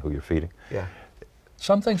 depending on who you're feeding. Yeah.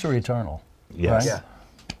 Some things are eternal. Yes. Right? Yeah.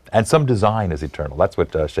 And some design is eternal. That's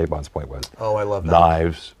what Chabon's point was. Oh, I love that.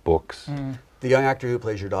 Knives, books. The young actor who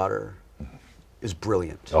plays your daughter is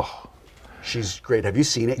brilliant. Oh. She's great. Have you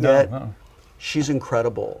seen it yet? No. She's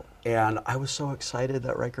incredible. And I was so excited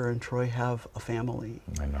that Riker and Troy have a family.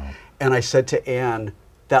 I know. And I said to Anne,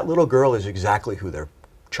 that little girl is exactly who their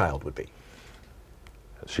child would be.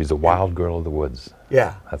 She's a wild girl of the woods.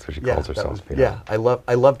 Yeah. That's what she calls herself. I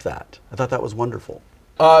loved that. I thought that was wonderful.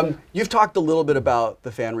 You've talked a little bit about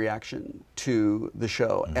the fan reaction to the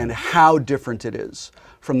show and how different it is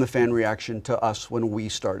from the fan reaction to us when we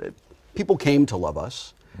started. People came to love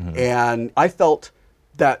us, and I felt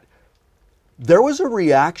that there was a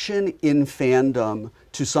reaction in fandom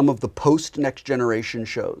to some of the post-Next Generation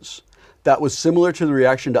shows that was similar to the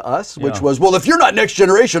reaction to us, which was, well, if you're not Next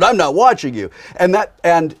Generation, I'm not watching you. And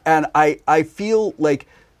I feel like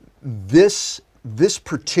this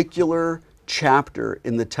particular chapter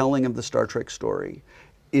in the telling of the Star Trek story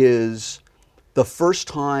is the first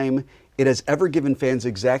time it has ever given fans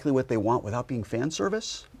exactly what they want without being fan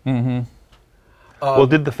service. Well,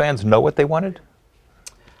 did the fans know what they wanted?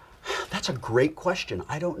 That's a great question.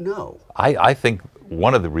 I don't know. I think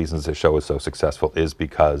one of the reasons the show is so successful is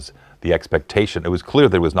because the expectation, it was clear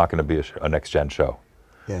there was not going to be a next-gen show.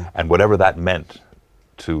 Yeah. And whatever that meant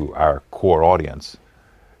to our core audience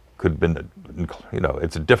could have been,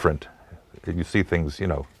 it's a different, you see things,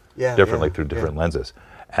 differently through different lenses.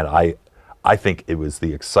 And I think it was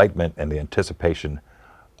the excitement and the anticipation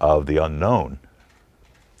of the unknown,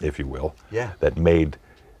 if you will, that made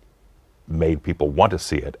people want to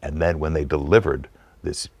see it. And then when they delivered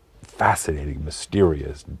this fascinating,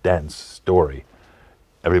 mysterious, dense story,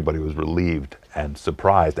 everybody was relieved and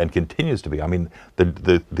surprised, and continues to be. I mean,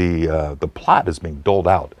 the plot is being doled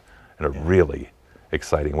out in a really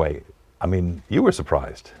exciting way. I mean, you were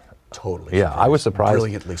surprised. Totally. Yeah, I was surprised.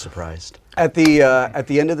 Brilliantly surprised. At the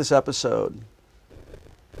end of this episode,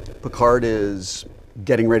 Picard is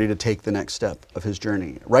getting ready to take the next step of his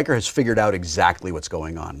journey. Riker has figured out exactly what's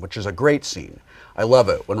going on, which is a great scene. I love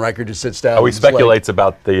it when Riker just sits down. Oh, he speculates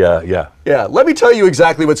about the Yeah, let me tell you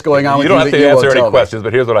exactly what's going on. You don't have to answer any questions,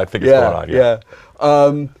 but here's what I think is going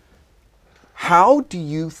on. How do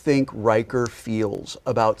you think Riker feels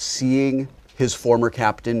about seeing his former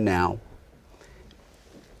captain now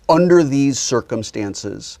under these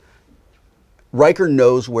circumstances? Riker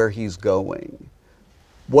knows where he's going.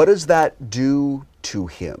 What does that do to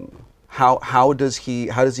him? How does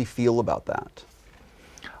he feel about that?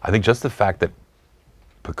 I think just the fact that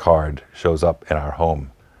Picard shows up in our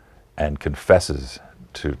home and confesses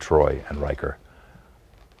to Troy and Riker,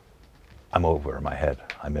 I'm over my head.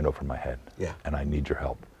 I'm in over my head. Yeah. And I need your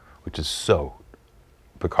help, which is so.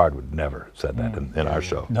 Picard would never said that in our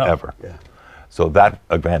show, ever. Yeah. So that,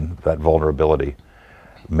 again, that vulnerability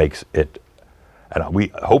makes it.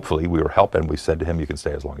 And hopefully we were helping. We said to him, "You can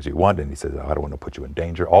stay as long as you want," and he said, "I don't want to put you in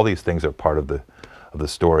danger." All these things are part of the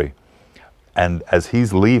story. And as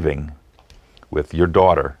he's leaving with your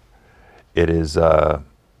daughter, it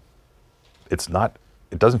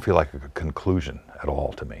doesn't feel like a conclusion at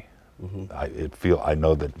all to me. I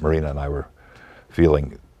know that Marina and I were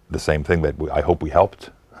feeling the same thing, that I hope we helped.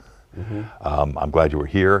 I'm glad you were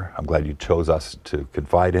here. I'm glad you chose us to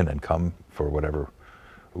confide in and come for whatever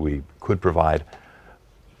we could provide.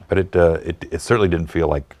 But it certainly didn't feel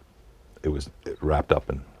like it was wrapped up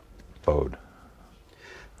and bowed.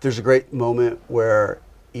 There's a great moment where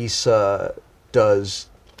Issa does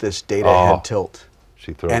this data head tilt,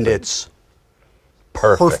 and it's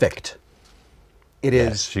perfect. It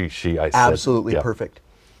is absolutely perfect.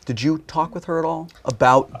 Did you talk with her at all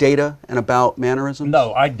about data and about mannerisms?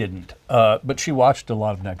 No, I didn't. But she watched a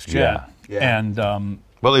lot of Next Gen. Yeah. And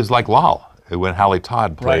well, it's like Lal. when Hallie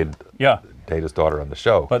Todd played Yeah. Data's daughter on the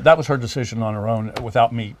show. But that was her decision on her own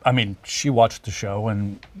without me. I mean, she watched the show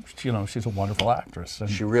and, you know, she's a wonderful actress. And,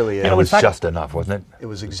 She really is. it was just enough, wasn't it? It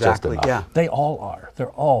was just exactly, enough. yeah. They all are. They're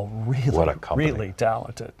all really, What a company. really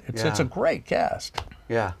talented. It's Yeah. a great cast.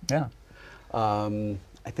 Yeah. Yeah.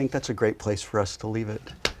 I think that's a great place for us to leave it.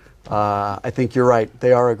 I think you're right.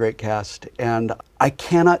 They are a great cast. And I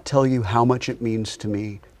cannot tell you how much it means to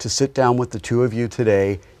me to sit down with the two of you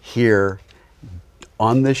today here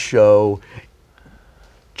on this show.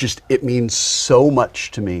 Just, it means so much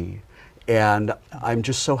to me. And I'm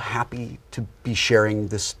just so happy to be sharing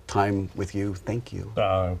this time with you. Thank you.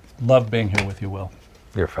 Love being here with you, Will.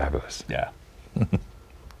 You're fabulous. Yeah.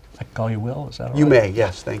 I can call you Will, is that all right? You may,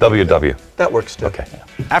 yes, thank you. WW. That works too. Okay.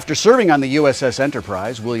 After serving on the USS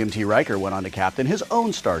Enterprise, William T. Riker went on to captain his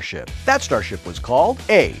own starship. That starship was called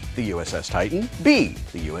A, the USS Titan, B,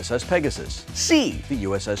 the USS Pegasus, C, the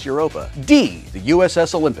USS Europa, D, the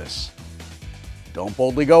USS Olympus. Don't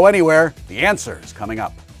boldly go anywhere. The answer is coming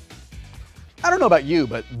up. I don't know about you,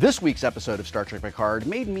 but this week's episode of Star Trek Picard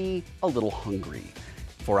made me a little hungry.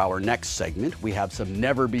 For our next segment, we have some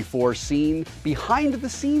never-before-seen,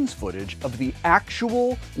 behind-the-scenes footage of the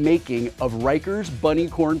actual making of Riker's Bunny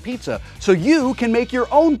Corn Pizza, so you can make your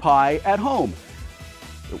own pie at home.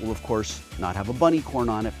 It will, of course, not have a bunny corn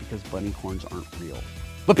on it because bunny corns aren't real.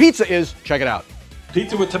 But pizza is, check it out.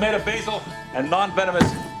 Pizza with tomato basil and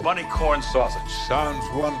non-venomous bunny corn sausage. Sounds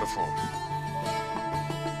wonderful.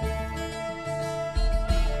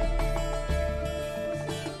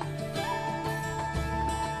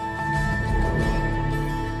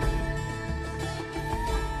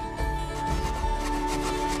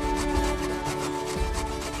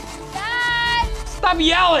 Stop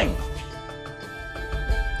yelling!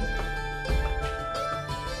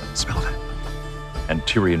 Smell it. And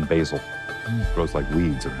Tyrian basil. Grows like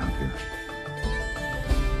weeds around here.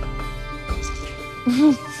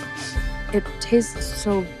 It tastes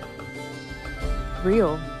so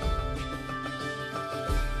real.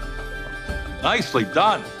 Nicely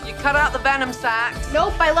done. You cut out the venom sacs.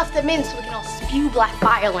 Nope, I left them in so we can all spew black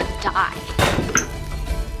bile and die.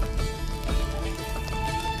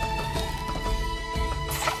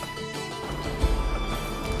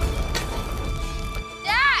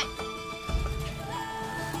 Dad!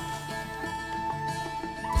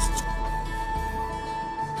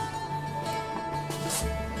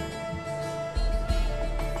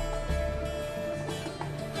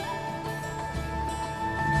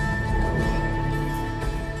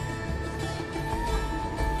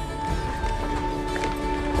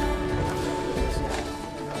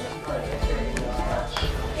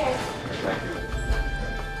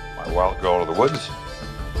 My wild girl of the woods.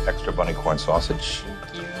 Extra bunny corn sausage.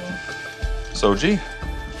 Thank you. Soji,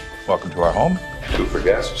 welcome to our home. 2 for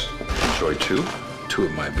guests. Enjoy 2. 2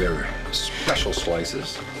 of my very special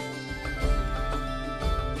slices.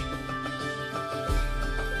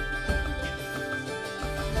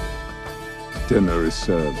 Dinner is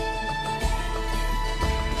served.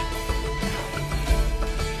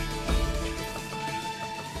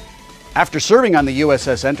 After serving on the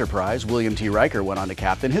USS Enterprise, William T. Riker went on to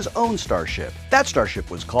captain his own starship. That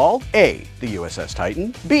starship was called A, the USS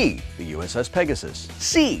Titan, B, the USS Pegasus,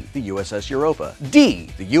 C, the USS Europa, D,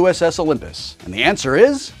 the USS Olympus. And the answer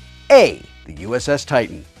is A, the USS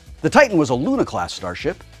Titan. The Titan was a Luna-class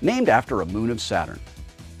starship named after a moon of Saturn.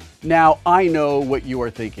 Now, I know what you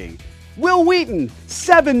are thinking. Will Wheaton,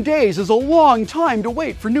 7 days is a long time to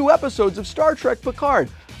wait for new episodes of Star Trek Picard.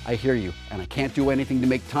 I hear you, and I can't do anything to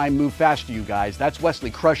make time move fast to you guys. That's Wesley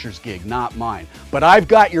Crusher's gig, not mine. But I've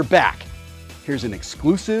got your back. Here's an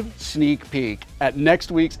exclusive sneak peek at next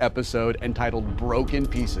week's episode entitled Broken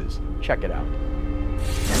Pieces. Check it out.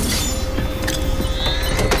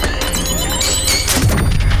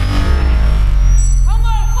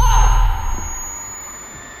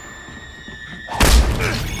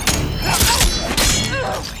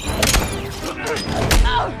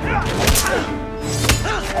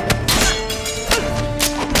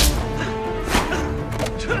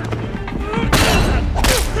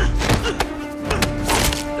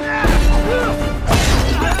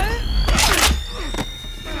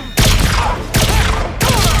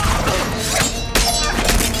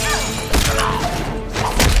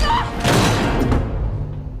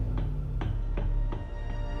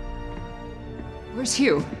 Where's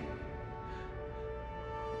Hugh?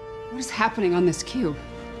 What is happening on this cube?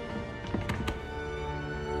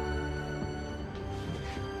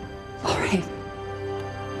 All right.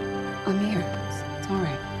 I'm here. It's all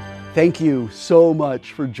right. Thank you so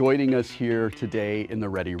much for joining us here today in the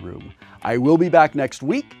Ready Room. I will be back next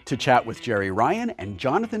week to chat with Jerry Ryan and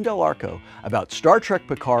Jonathan Del Arco about Star Trek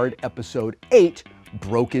Picard Episode 8,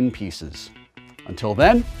 Broken Pieces. Until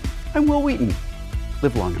then, I'm Will Wheaton.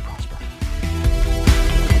 Live long and prosper.